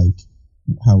about like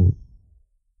how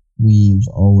we've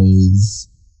always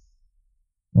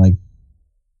like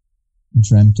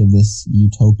dreamt of this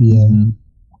utopia,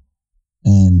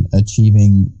 and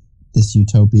achieving this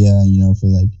utopia, for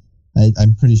like,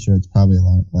 I'm pretty sure it's probably a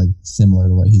lot, like, similar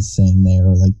to what he's saying there,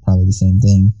 or like probably the same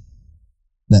thing,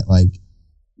 that like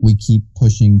we keep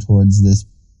pushing towards this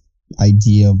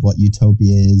idea of what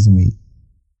utopia is, and we,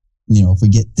 if we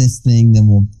get this thing, then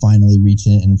we'll finally reach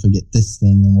it, and if we get this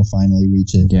thing, then we'll finally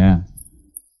reach it. Yeah.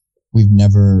 We've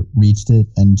never reached it,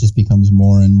 and just becomes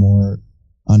more and more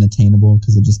unattainable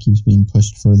because it just keeps being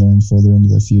pushed further and further into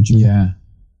the future. Yeah.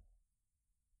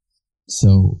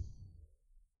 So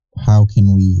how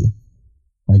can we,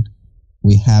 like,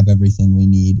 we have everything we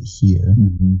need here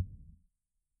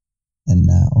and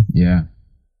now. Yeah.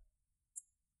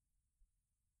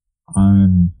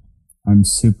 I'm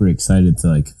super excited to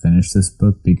like finish this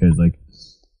book, because like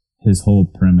his whole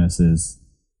premise is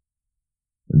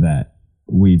that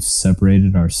we've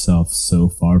separated ourselves so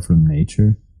far from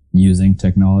nature using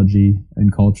technology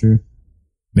and culture,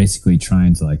 basically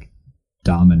trying to like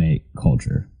dominate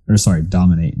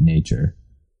nature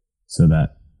so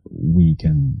that we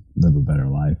can live a better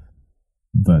life.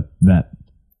 But that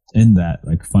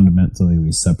like fundamentally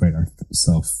we separate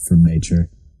ourselves from nature.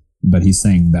 But he's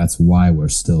saying that's why we're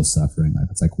still suffering. Like,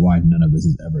 it's like why none of this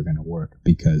is ever going to work,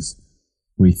 because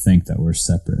we think that we're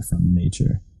separate from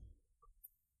nature.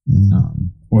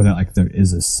 Or that like there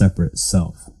is a separate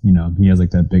self. He has like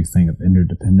that big thing of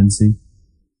interdependency.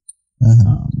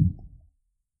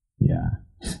 Yeah.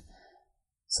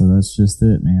 So that's just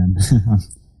it, man.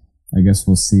 I guess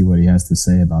we'll see what he has to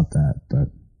say about that,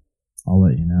 but I'll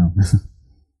let you know.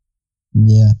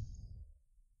 Yeah.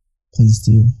 Please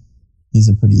do. He's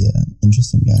a pretty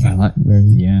interesting guy.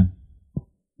 Very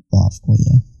thoughtful,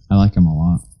 yeah. I like him a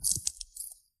lot.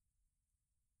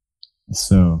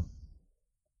 So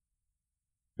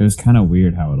it was kind of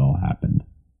weird how it all happened.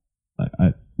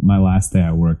 My last day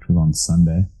I worked was on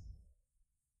Sunday,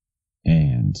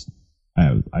 and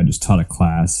I just taught a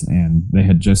class, and they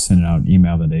had just sent out an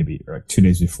email the day or like 2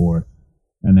 days before,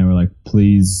 and they were like,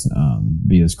 please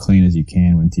be as clean as you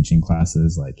can when teaching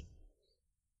classes. Like,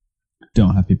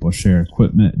 don't have people share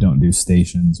equipment, don't do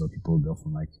stations where people go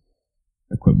from like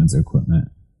equipment to equipment.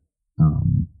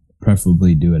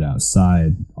 Preferably do it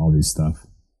outside, all these stuff.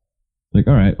 Like,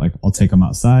 all right, like I'll take them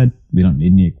outside. We don't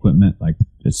need any equipment. Like,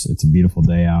 it's a beautiful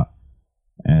day out.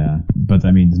 But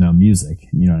that means no music,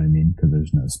 you know what I mean? Because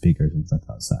there's no speakers and stuff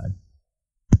outside.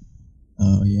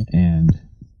 Oh, yeah. And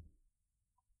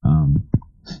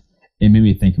it made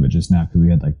me think of it just now, because we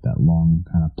had like that long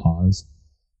kind of pause.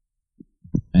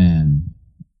 And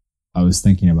I was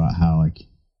thinking about how like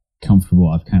comfortable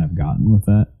I've kind of gotten with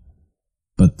that.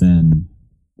 But then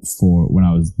for when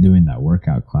I was doing that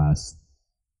workout class,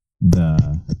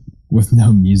 with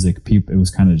no music, it was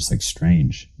kind of just like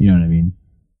strange. You know what I mean?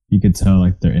 You could tell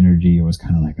like their energy was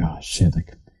kind of like, oh shit,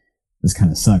 like this kind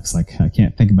of sucks. Like, I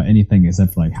can't think about anything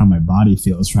except for like how my body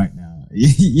feels right now.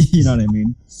 You know what I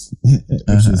mean?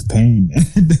 Which is pain.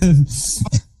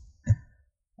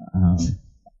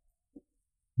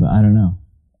 But I don't know.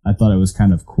 I thought it was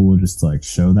kind of cool just to like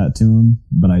show that to them,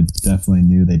 but I definitely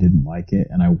knew they didn't like it,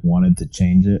 and I wanted to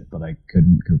change it, but I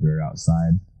couldn't because we were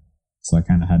outside. So I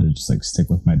kind of had to just like stick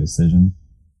with my decision.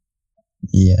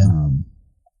 Yeah.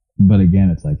 But again,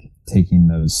 it's like taking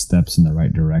those steps in the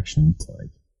right direction to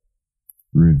like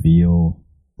reveal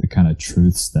the kind of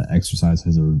truths that exercise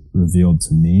has revealed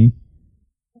to me.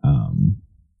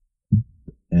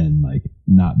 And like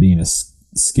not being as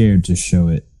scared to show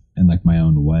it in like my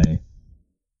own way,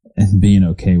 and being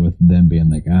okay with them being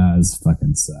like, this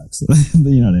fucking sucks.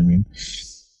 You know what I mean?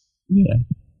 Yeah.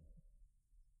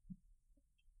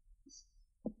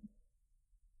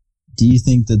 Do you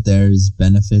think that there's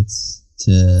benefits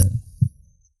to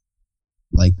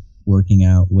like working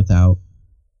out without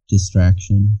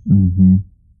distraction? Mm-hmm.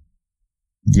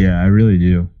 Yeah, I really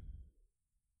do.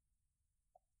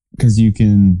 Because you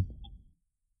can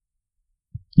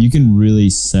really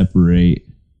separate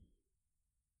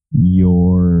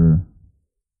you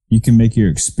can make your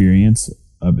experience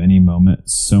of any moment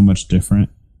so much different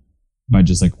by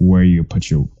just like where you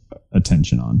put your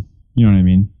attention on. You know what I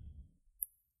mean?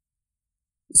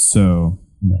 So,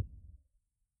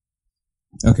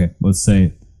 okay, let's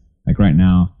say like right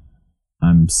now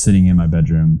I'm sitting in my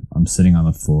bedroom, I'm sitting on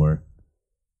the floor,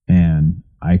 and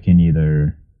I can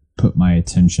either put my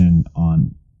attention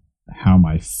on how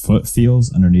my foot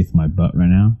feels underneath my butt right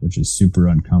now, which is super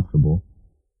uncomfortable,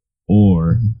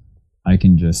 or I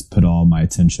can just put all my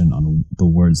attention on the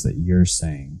words that you're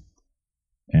saying,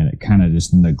 and it kind of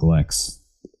just neglects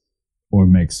or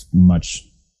makes my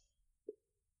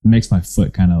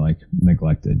foot kind of like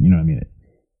neglected. You know what I mean?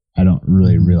 I don't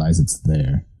really realize it's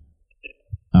there.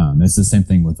 It's the same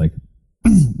thing with like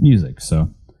music.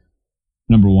 So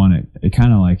number one, it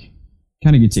kind of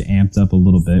gets you amped up a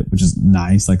little bit, which is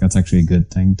nice. Like that's actually a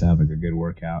good thing to have like a good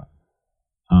workout.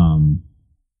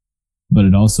 But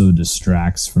it also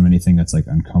distracts from anything that's like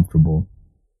uncomfortable.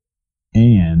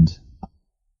 And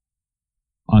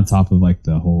on top of like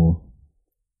the whole,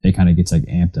 it kind of gets like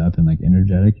amped up and like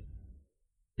energetic.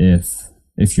 If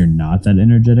you're not that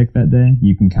energetic that day,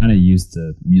 you can kind of use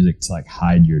the music to like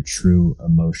hide your true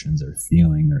emotions or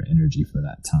feeling or energy for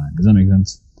that time. Does that make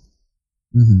sense?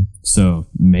 Mm-hmm. So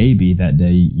maybe that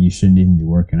day you shouldn't even be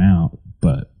working out,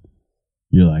 but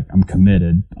you're like, I'm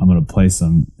committed. I'm going to play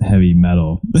some heavy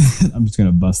metal. I'm just going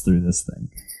to bust through this thing.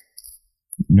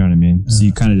 You know what I mean? So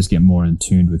you kind of just get more in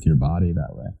tune with your body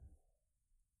that way.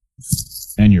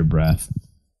 And your breath.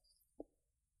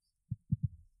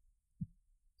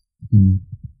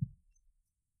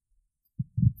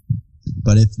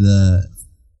 But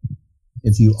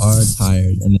if you are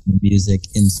tired and the music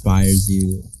inspires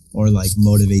you or like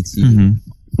motivates you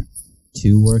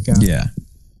to work out,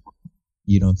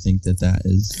 you don't think that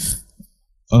is?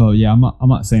 Oh yeah, I'm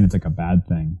not saying it's like a bad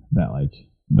thing that like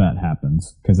that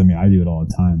happens, because I mean I do it all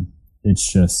the time. It's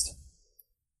just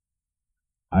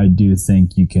I do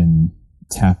think you can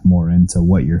tap more into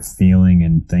what you're feeling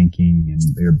and thinking and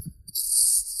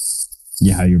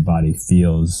how your body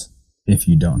feels if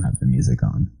you don't have the music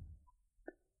on.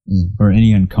 Or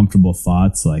any uncomfortable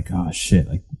thoughts like, oh shit,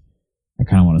 like I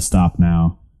kind of want to stop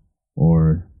now,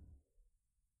 or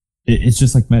it's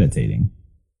just like meditating,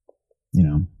 you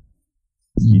know.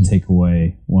 You take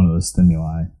away one of those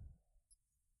stimuli,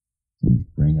 you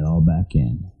bring it all back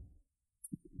in.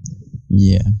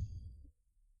 Yeah.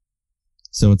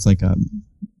 So it's like a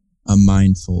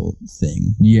mindful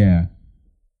thing. Yeah.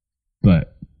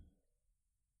 But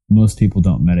most people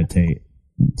don't meditate,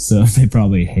 so they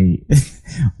probably hate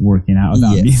working out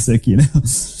without music, you know?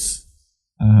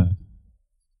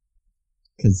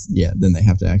 Because, then they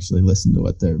have to actually listen to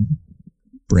what their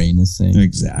brain is saying.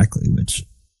 Exactly, which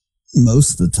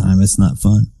most of the time it's not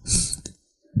fun.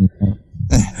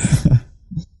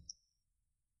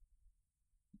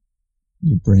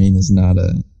 Your brain is not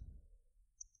a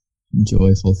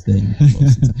joyful thing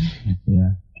most of the time.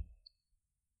 Yeah.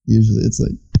 Usually it's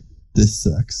like, this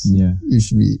sucks. Yeah. You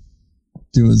should be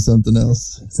doing something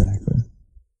else. Exactly.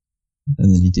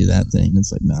 And then you do that thing and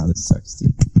it's like, nah, this sucks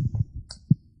too.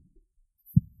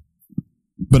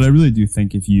 But I really do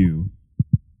think if you're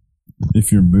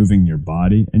moving your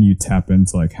body and you tap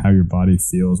into like how your body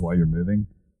feels while you're moving,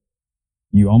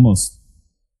 you almost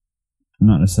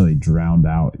not necessarily drown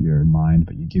out your mind,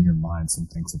 but you give your mind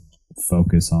something to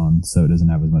focus on so it doesn't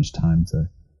have as much time to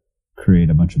create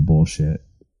a bunch of bullshit,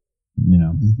 you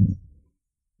know? Mm-hmm.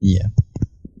 Yeah.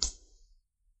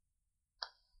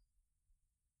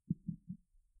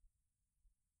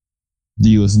 Do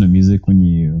you listen to music when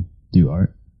you do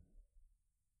art?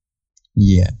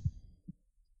 Yeah.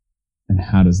 And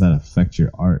how does that affect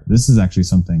your art? This is actually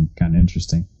something kind of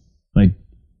interesting. Like,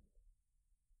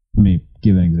 let me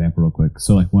give an example real quick.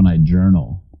 So like when I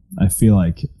journal, I feel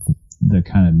like the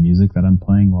kind of music that I'm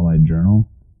playing while I journal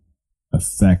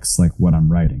affects like what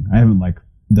I'm writing. I haven't like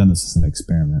done this as an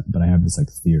experiment, but I have this like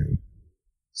theory.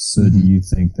 So do you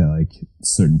think that like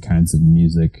certain kinds of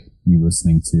music you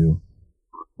listening to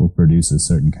will produce a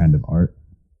certain kind of art?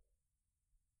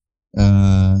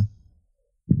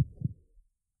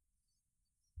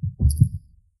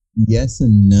 Yes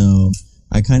and no.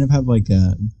 I kind of have like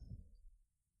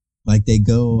they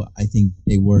go, I think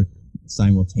they work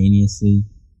simultaneously,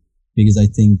 because I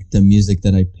think the music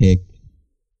that I pick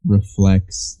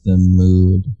reflects the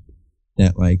mood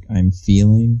that like I'm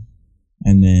feeling,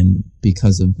 and then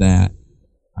because of that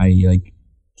I like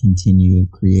continue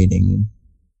creating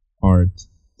art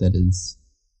that is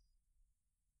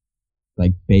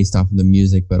like based off of the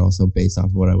music, but also based off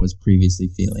of what I was previously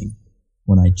feeling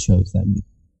when I chose that music.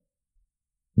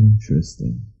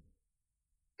 Interesting.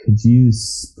 Could you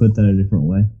put that a different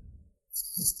way?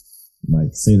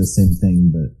 Like say the same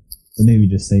thing, but maybe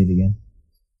just say it again.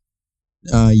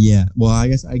 Yeah. Well, I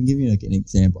guess I can give you like an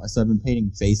example. So I've been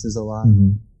painting faces a lot.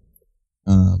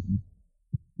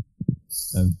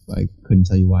 I couldn't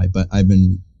tell you why, but I've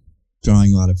been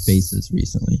drawing a lot of faces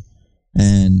recently,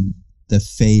 and the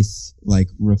face like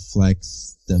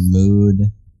reflects the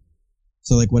mood.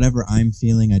 So like whatever I'm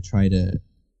feeling, I try to,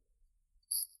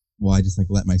 I just like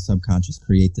let my subconscious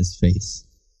create this face.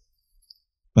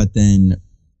 But then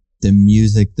the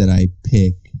music that I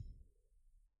pick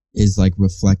is like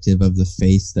reflective of the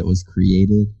face that was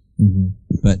created,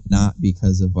 but not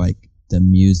because of like the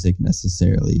music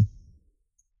necessarily,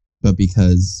 but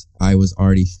because I was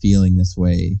already feeling this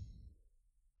way.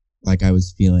 Like I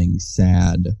was feeling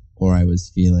sad, or I was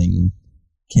feeling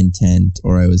content,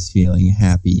 or I was feeling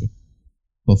happy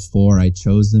before I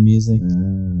chose the music.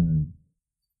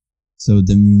 So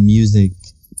the music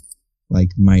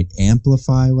like might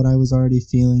amplify what I was already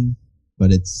feeling,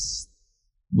 but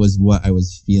was what I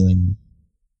was feeling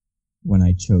when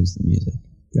I chose the music.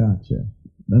 Gotcha.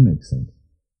 That makes sense.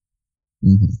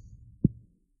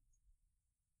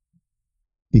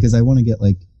 Because I want to get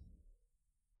like,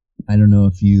 I don't know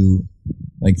if you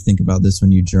like think about this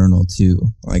when you journal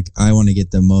too. Like I want to get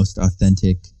the most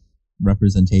authentic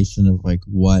representation of like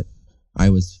what I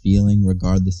was feeling,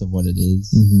 regardless of what it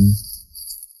is,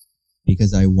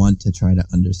 because I want to try to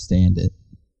understand it.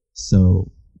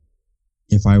 So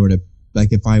if I were to,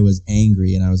 like if I was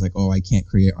angry and I was like, oh, I can't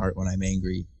create art when I'm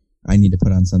angry, I need to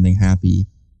put on something happy,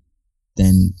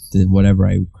 then whatever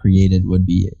I created would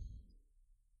be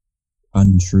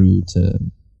untrue to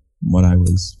what I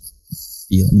was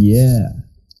feeling. Yeah,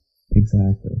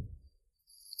 exactly.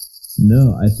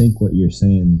 No, I think what you're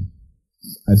saying,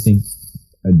 I think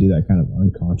I do that kind of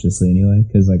unconsciously anyway,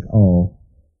 because like I'll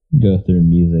go through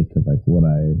music of like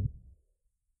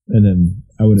and then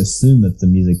I would assume that the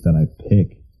music that I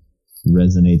pick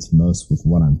resonates most with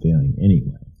what I'm feeling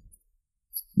anyway.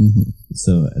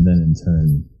 So, and then in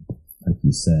turn, like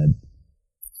you said,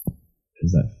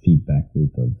 there's that feedback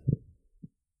loop of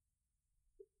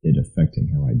it affecting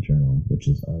how I journal, which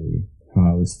is already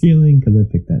how I was feeling because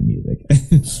I picked that music.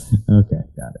 Okay,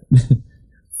 got it.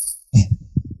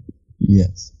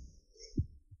 Yes.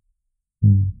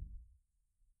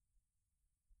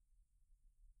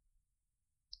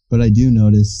 But I do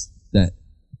notice that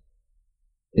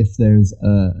if there's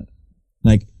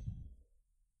like,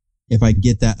 if I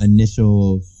get that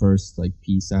initial first like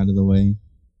piece out of the way,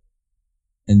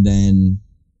 and then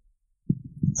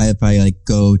if I like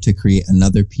go to create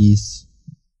another piece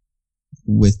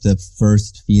with the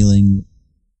first feeling,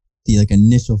 the like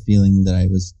initial feeling that I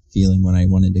was feeling when I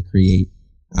wanted to create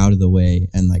out of the way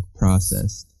and like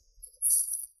processed,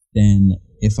 then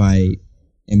if I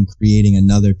am creating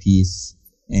another piece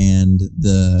and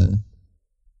the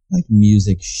like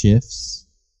music shifts,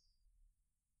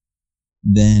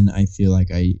 then I feel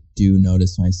like I do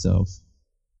notice myself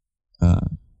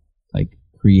like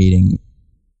creating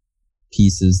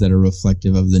pieces that are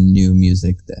reflective of the new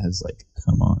music that has like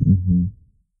come on.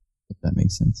 If that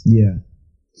makes sense. Yeah.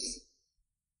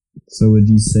 So would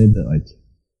you say that like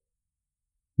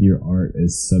your art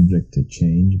is subject to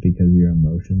change because your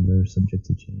emotions are subject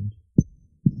to change?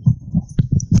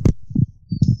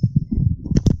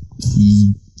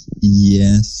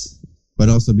 Yes, but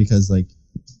also because like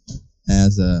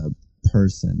as a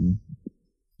person,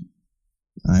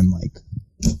 I'm like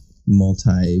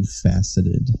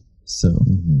multifaceted. So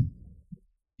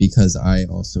because I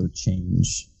also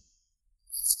change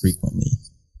frequently,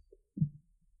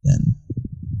 then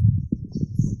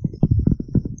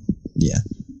yeah.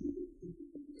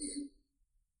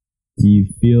 Do you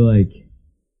feel like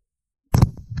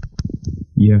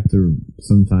you have to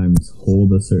sometimes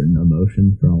hold a certain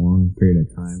emotion for a long period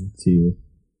of time to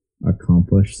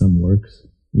accomplish some works?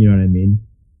 You know what I mean?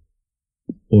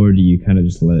 Or do you kind of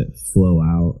just let it flow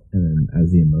out, and then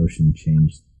as the emotion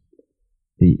changes,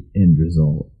 the end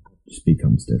result just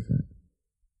becomes different?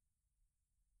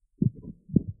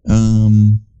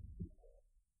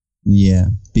 Yeah,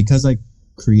 because I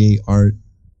create art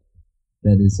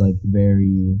that is like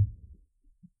very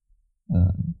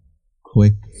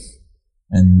quick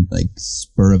and like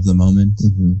spur of the moment.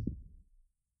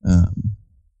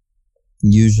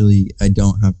 Usually I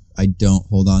don't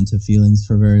hold on to feelings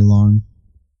for very long,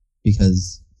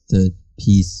 because the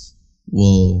piece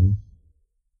will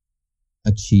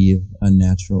achieve a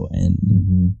natural end.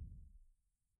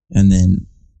 And then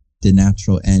the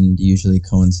natural end usually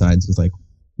coincides with like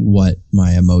what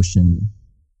my emotion,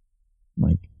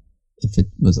 like if it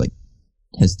was like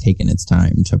has taken its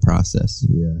time to process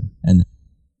and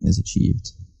is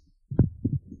achieved.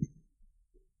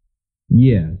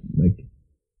 Yeah, like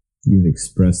you've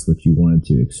expressed what you wanted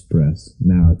to express.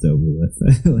 Now it's over with.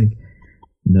 Like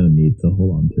no need to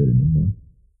hold on to it anymore.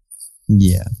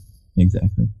 Yeah,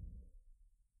 exactly.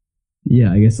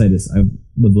 Yeah, I guess I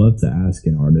would love to ask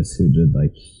an artist who did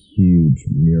like huge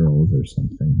murals or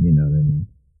something, you know what I mean?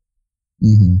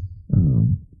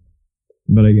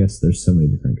 But I guess there's so many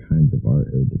different kinds of art,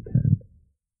 it would depend.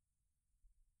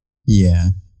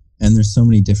 Yeah, and there's so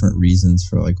many different reasons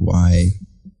for like why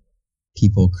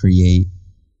people create,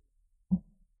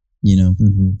 you know.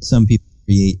 Some people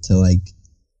create to like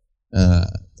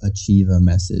achieve a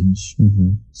message.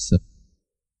 So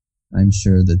I'm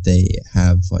sure that they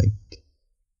have like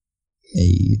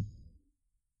a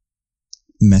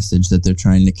message that they're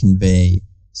trying to convey,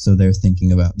 so they're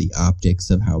thinking about the optics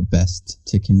of how best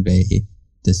to convey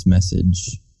this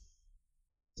message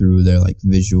through their like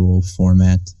visual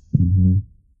format.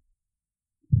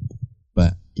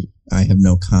 But I have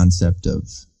no concept of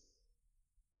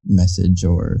message,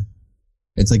 or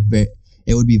it's like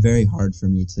it would be very hard for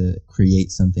me to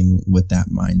create something with that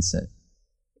mindset.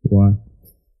 Why?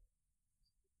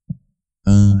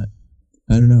 I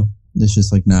don't know. It's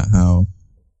just like not how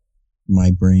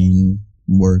my brain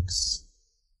works.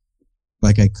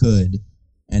 Like I could,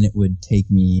 and it would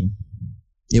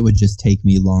just take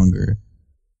me longer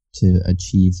to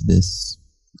achieve this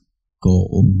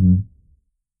goal.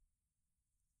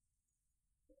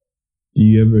 Do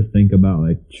you ever think about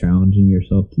like challenging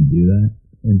yourself to do that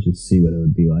and just see what it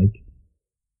would be like?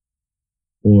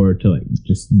 Or to like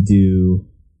just do,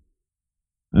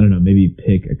 I don't know, maybe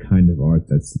pick a kind of art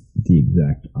that's the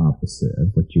exact opposite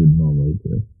of what you would normally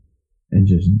do, and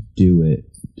just do it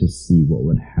to see what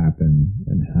would happen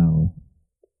and how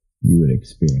you would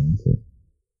experience it.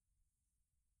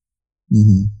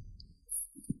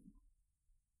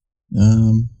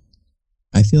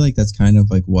 I feel like that's kind of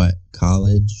like what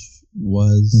college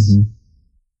was,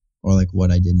 or like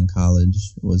what I did in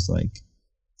college was like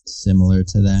similar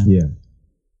to that. Yeah.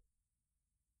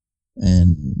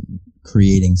 And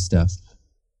creating stuff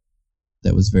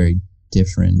that was very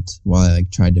different while I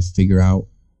like tried to figure out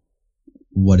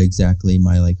what exactly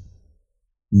my like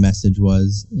message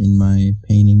was in my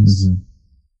paintings.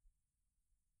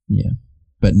 Yeah.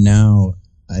 But now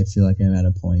I feel like I'm at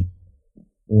a point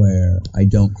where I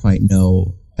still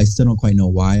don't quite know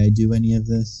why I do any of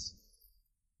this.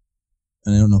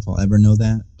 And I don't know if I'll ever know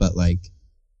that, but like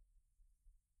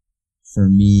for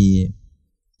me,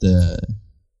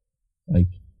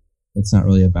 it's not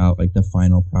really about like the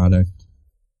final product.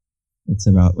 It's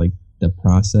about like the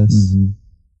process.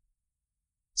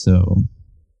 So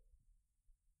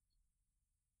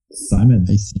Simon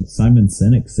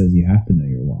Sinek says you have to know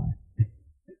your why.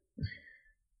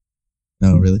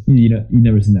 Oh, really? You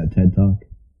never seen that TED Talk?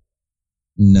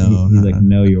 No. He's like,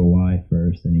 know your why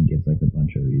first, and he gives like a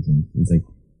bunch of reasons. He's like,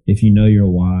 if you know your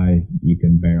why, you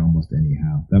can bear almost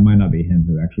anyhow. That might not be him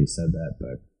who actually said that,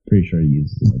 but pretty sure he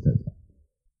uses it in the TED Talk.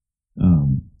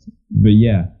 But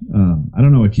yeah, I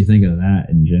don't know what you think of that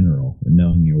in general,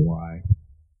 knowing your why.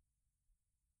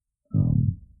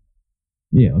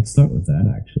 Yeah, let's start with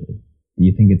that actually. Do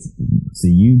you think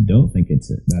you don't think it's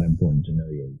that important to know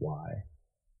your why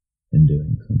in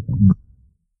doing something?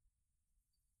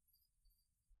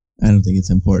 I don't think it's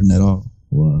important at all.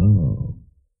 Whoa.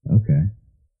 Okay.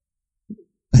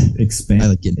 Expand. I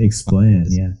like it. Explain,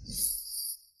 yeah.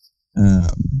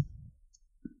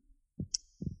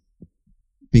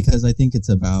 Because I think it's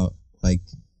about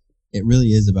it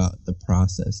really is about the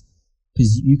process.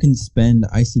 Because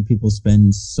I see people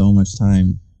spend so much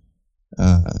time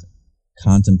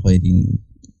contemplating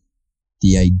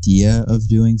the idea of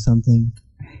doing something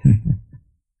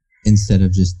instead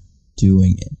of just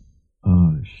doing it.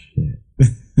 Oh, shit.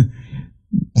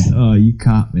 Oh, you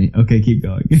caught me. Okay, keep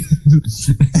going.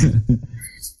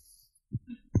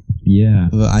 Yeah.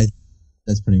 But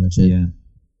That's pretty much it. Yeah.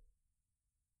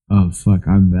 Oh fuck,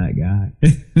 I'm that guy.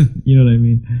 You know what I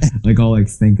mean? Like I'll like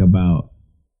think about,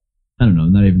 I don't know,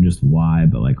 not even just why,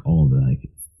 but like all the like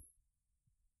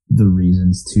the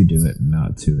reasons to do it and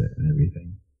not to it and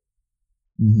everything.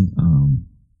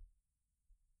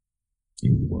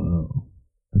 Whoa.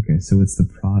 Okay, so it's the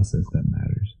process that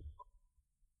matters.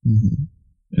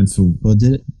 And so, well,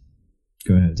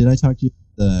 go ahead. Did I talk to you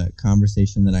about the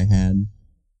conversation that I had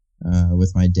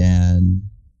with my dad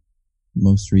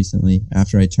most recently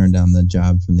after I turned down the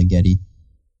job from the Getty?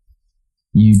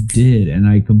 You did, and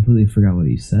I completely forgot what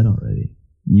he said already.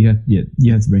 You have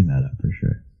to bring that up for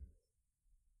sure.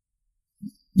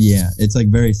 Yeah, it's like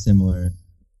very similar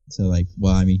to like,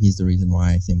 well, I mean, he's the reason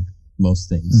why I think most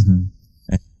things.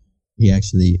 He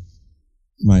actually,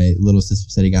 my little sister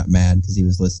said he got mad because he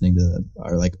was listening to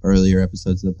our like earlier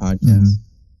episodes of the podcast,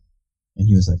 and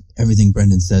he was like, everything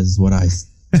Brendan says is what I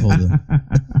told him.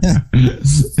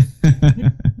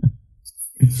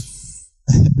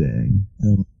 Dang.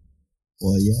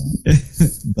 Well, yeah,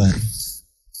 but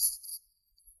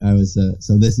I was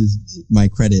so this is my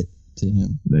credit to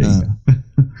him. There you go.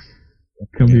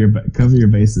 Cover your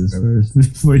bases first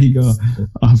before you go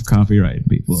off copyright,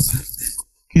 people.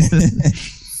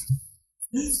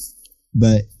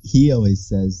 But he always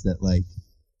says that like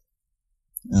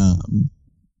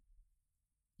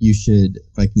you should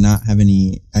like not have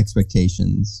any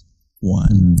expectations.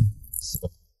 So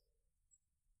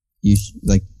you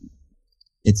like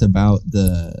it's about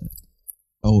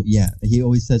he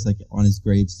always says like on his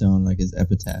gravestone, like his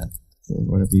epitaph or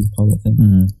whatever you call that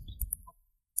thing.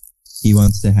 He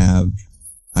wants to have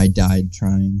I died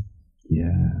trying.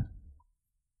 Yeah.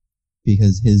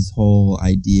 Because his whole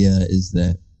idea is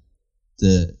that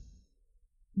the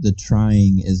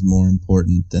trying is more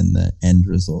important than the end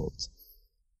result.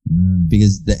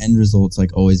 Because the end result's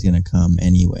like always going to come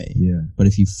anyway. Yeah. But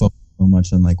if you focus so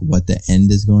much on like what the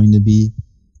end is going to be,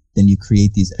 then you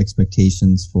create these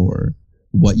expectations for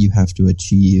what you have to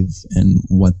achieve and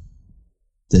what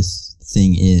this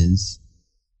thing is.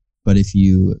 But if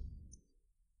you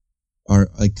are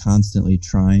like constantly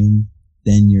trying,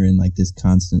 then you're in like this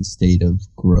constant state of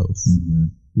growth.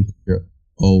 Because you're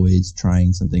always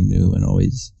trying something new and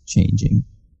always changing.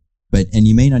 And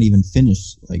you may not even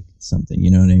finish like something, you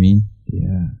know what I mean?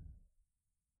 Yeah.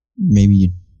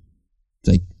 Maybe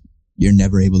you're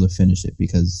never able to finish it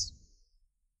because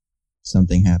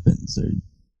something happens or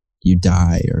you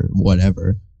die or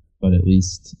whatever, but at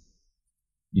least,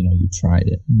 you know, you tried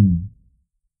it.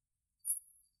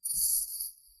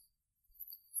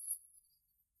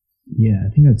 Yeah, I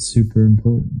think that's super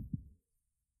important.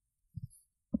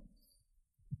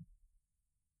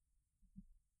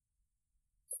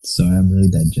 So I'm really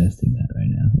digesting that right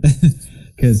now.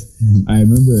 Because I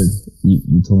remember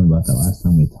you told me about that last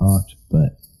time we talked,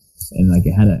 and like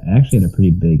it actually had a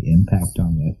pretty big impact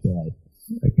on me. I feel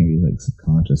like maybe like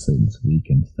subconsciously this week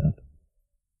and stuff.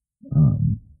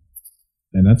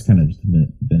 And that's kind of just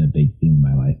been a big theme in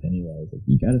my life anyway. Like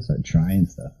you got to start trying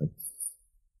stuff. Like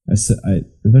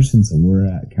especially since we're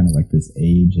at kind of like this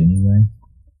age anyway,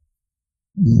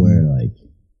 where like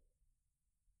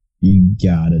you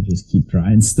gotta just keep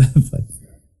trying stuff. Like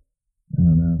I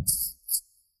don't know.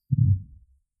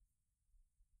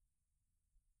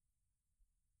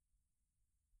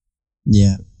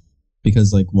 Yeah,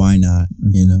 because like why not?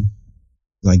 You know,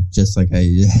 like just like I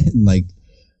like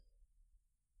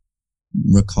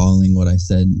recalling what I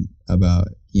said about,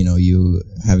 you know, you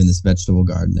having this vegetable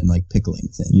garden and like pickling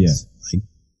things. Yeah, like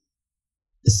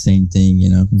the same thing. You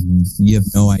know, you have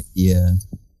no idea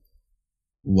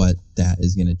what that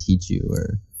is going to teach you,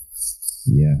 or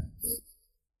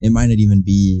it might not even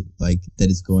be like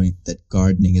that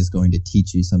gardening is going to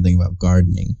teach you something about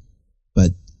gardening,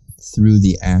 but through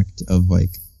the act of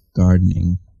like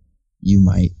gardening, you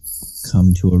might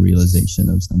come to a realization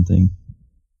of something.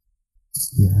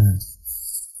 Yeah.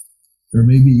 Or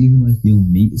maybe even like you'll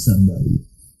meet somebody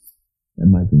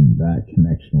and like that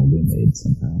connection will be made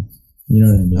somehow. You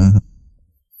know what I mean?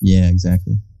 Yeah,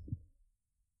 exactly.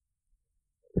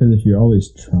 Because if you're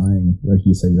always trying, like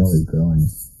you said, you're always growing,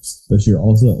 but you're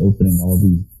also opening all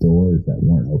these doors that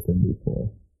weren't open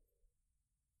before.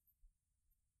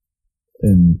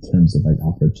 In terms of like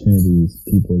opportunities,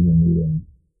 people you're meeting,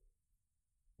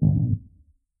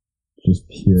 just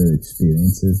pure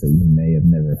experiences that you may have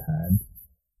never had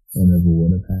or never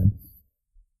would have had.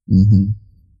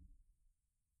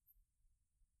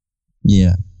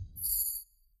 Yeah.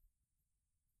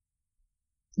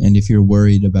 And if you're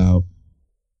worried about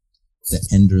the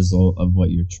end result of what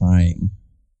you're trying,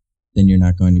 then you're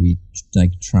not going to be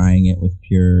like trying it with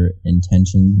pure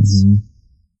intentions.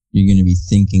 you're going to be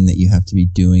thinking that you have to be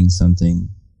doing something.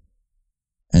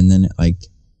 And then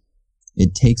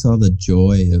it takes all the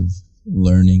joy of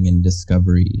learning and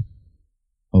discovery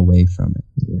away from it.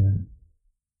 Yeah.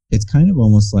 It's kind of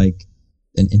almost like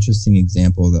an interesting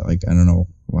example that I don't know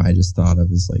why I just thought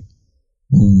of is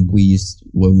when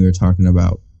we were talking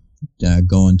about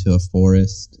going to a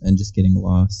forest and just getting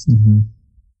lost,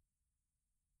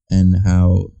 and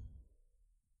how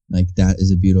that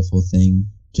is a beautiful thing.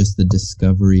 Just the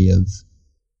discovery of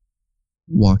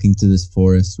walking through this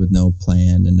forest with no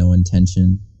plan and no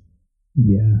intention.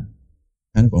 Yeah.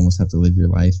 Kind of almost have to live your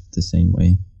life the same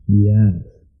way. Yeah.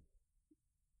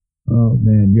 Oh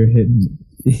man, you're hitting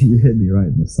me right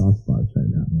in the soft spots right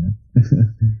now, man.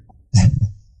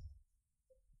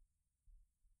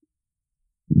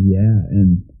 Yeah,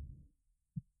 and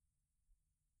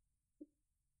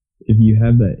if you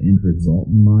have that end result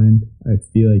in mind, I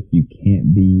feel like you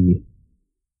can't be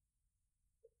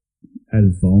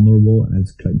as vulnerable and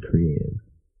as creative.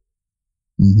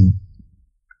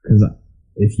 Because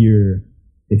if you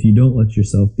don't let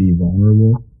yourself be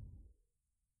vulnerable,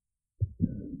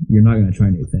 you're not going to try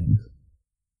new things.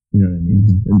 You know what I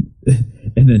mean?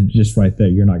 And then just right there,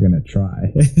 you're not going to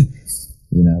try.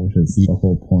 Which is the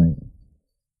whole point.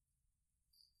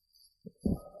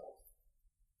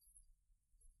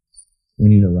 We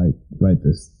need to write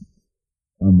this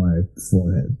on my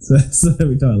forehead, so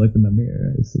every time I look in the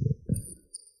mirror, I see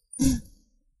it.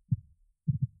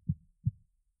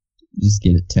 Just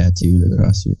get it tattooed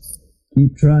across your.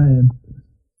 Keep trying.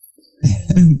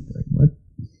 What?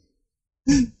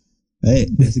 Hey,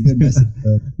 that's a good message.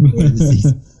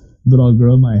 But I'll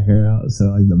grow my hair out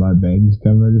so my bangs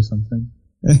covered or something,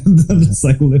 and I'll just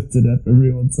lift it up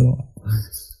every once in a while.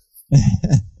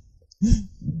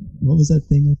 What was that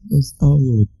thing?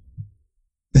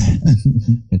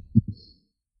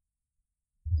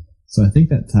 So I think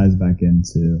that ties back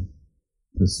into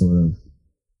the sort of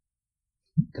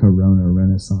Corona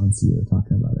renaissance you were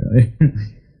talking about earlier.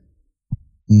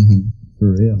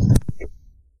 For real.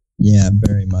 Yeah,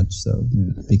 very much so.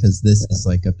 Yeah. Because this is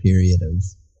a period of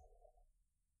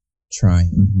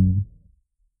trying.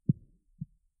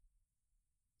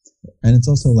 And it's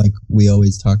also we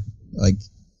always talk,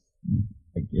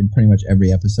 in pretty much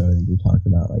every episode, I think we talk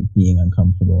about being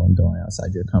uncomfortable and going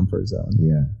outside your comfort zone.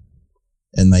 Yeah.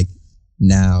 And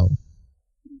now.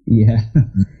 Yeah.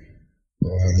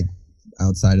 Or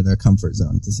outside of their comfort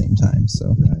zone at the same time.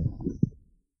 So. Right.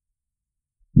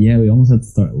 Yeah, we almost have to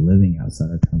start living outside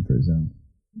our comfort zone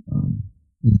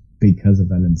because of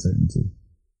that uncertainty.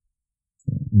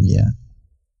 Yeah.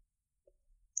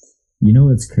 You know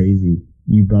what's crazy?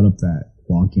 You brought up that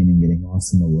walking and getting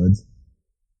lost in the woods.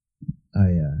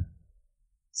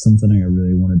 Something I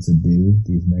really wanted to do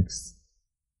these next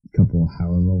couple,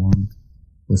 however long,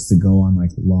 was to go on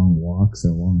long walks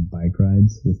or long bike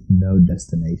rides with no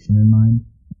destination in mind,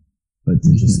 but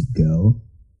to just go.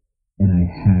 And I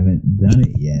haven't done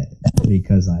it yet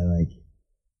because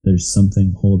there's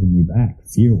something holding me back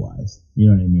fear-wise. You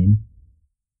know what I mean?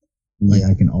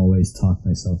 I can always talk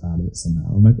myself out of it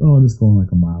somehow. I'm I'll just go on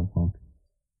a mile walk,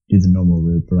 do the normal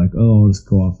loop, or I'll just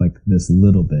go off this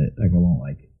little bit. I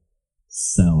won't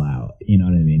sell out. You know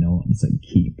what I mean? I won't just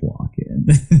keep walking.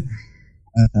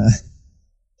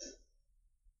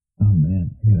 Oh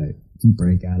man, I gotta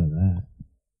break out of that.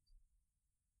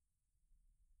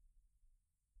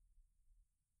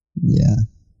 Yeah,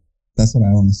 that's what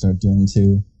I want to start doing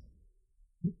too,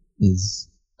 is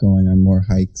going on more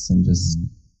hikes and just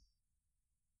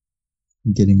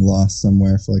getting lost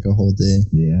somewhere for a whole day.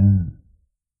 Yeah.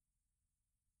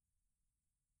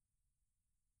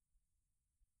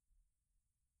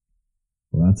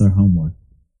 Well, that's our homework.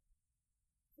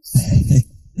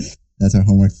 That's our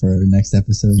homework for our next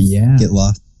episode. Yeah. Get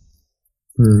lost.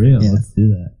 For real, yeah. Let's do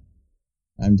that.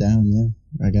 I'm down, yeah.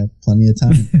 I got plenty of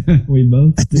time. We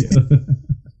both do.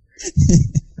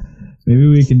 Maybe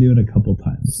we can do it a couple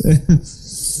times.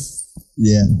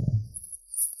 Yeah.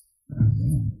 Oh,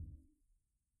 man.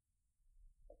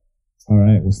 All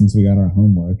right. Well, since we got our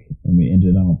homework and we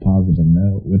ended on a positive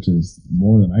note, which is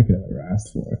more than I could have ever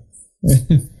asked for,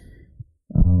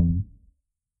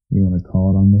 you want to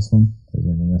call it on this one? Is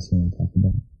there anything else you want to talk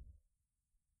about?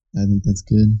 I think that's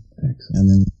good. Excellent. And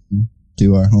then we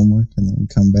do our homework and then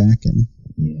come back and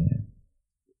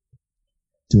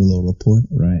do a little report.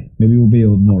 Right. Maybe we'll be a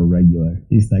little more regular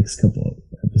these next couple of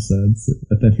episodes,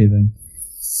 if anything.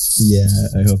 Yeah,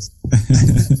 I hope so.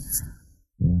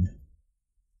 Yeah.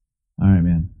 All right,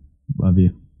 man. Love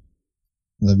you.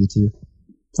 Love you too.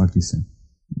 Talk to you soon.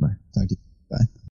 Bye. Talk to you.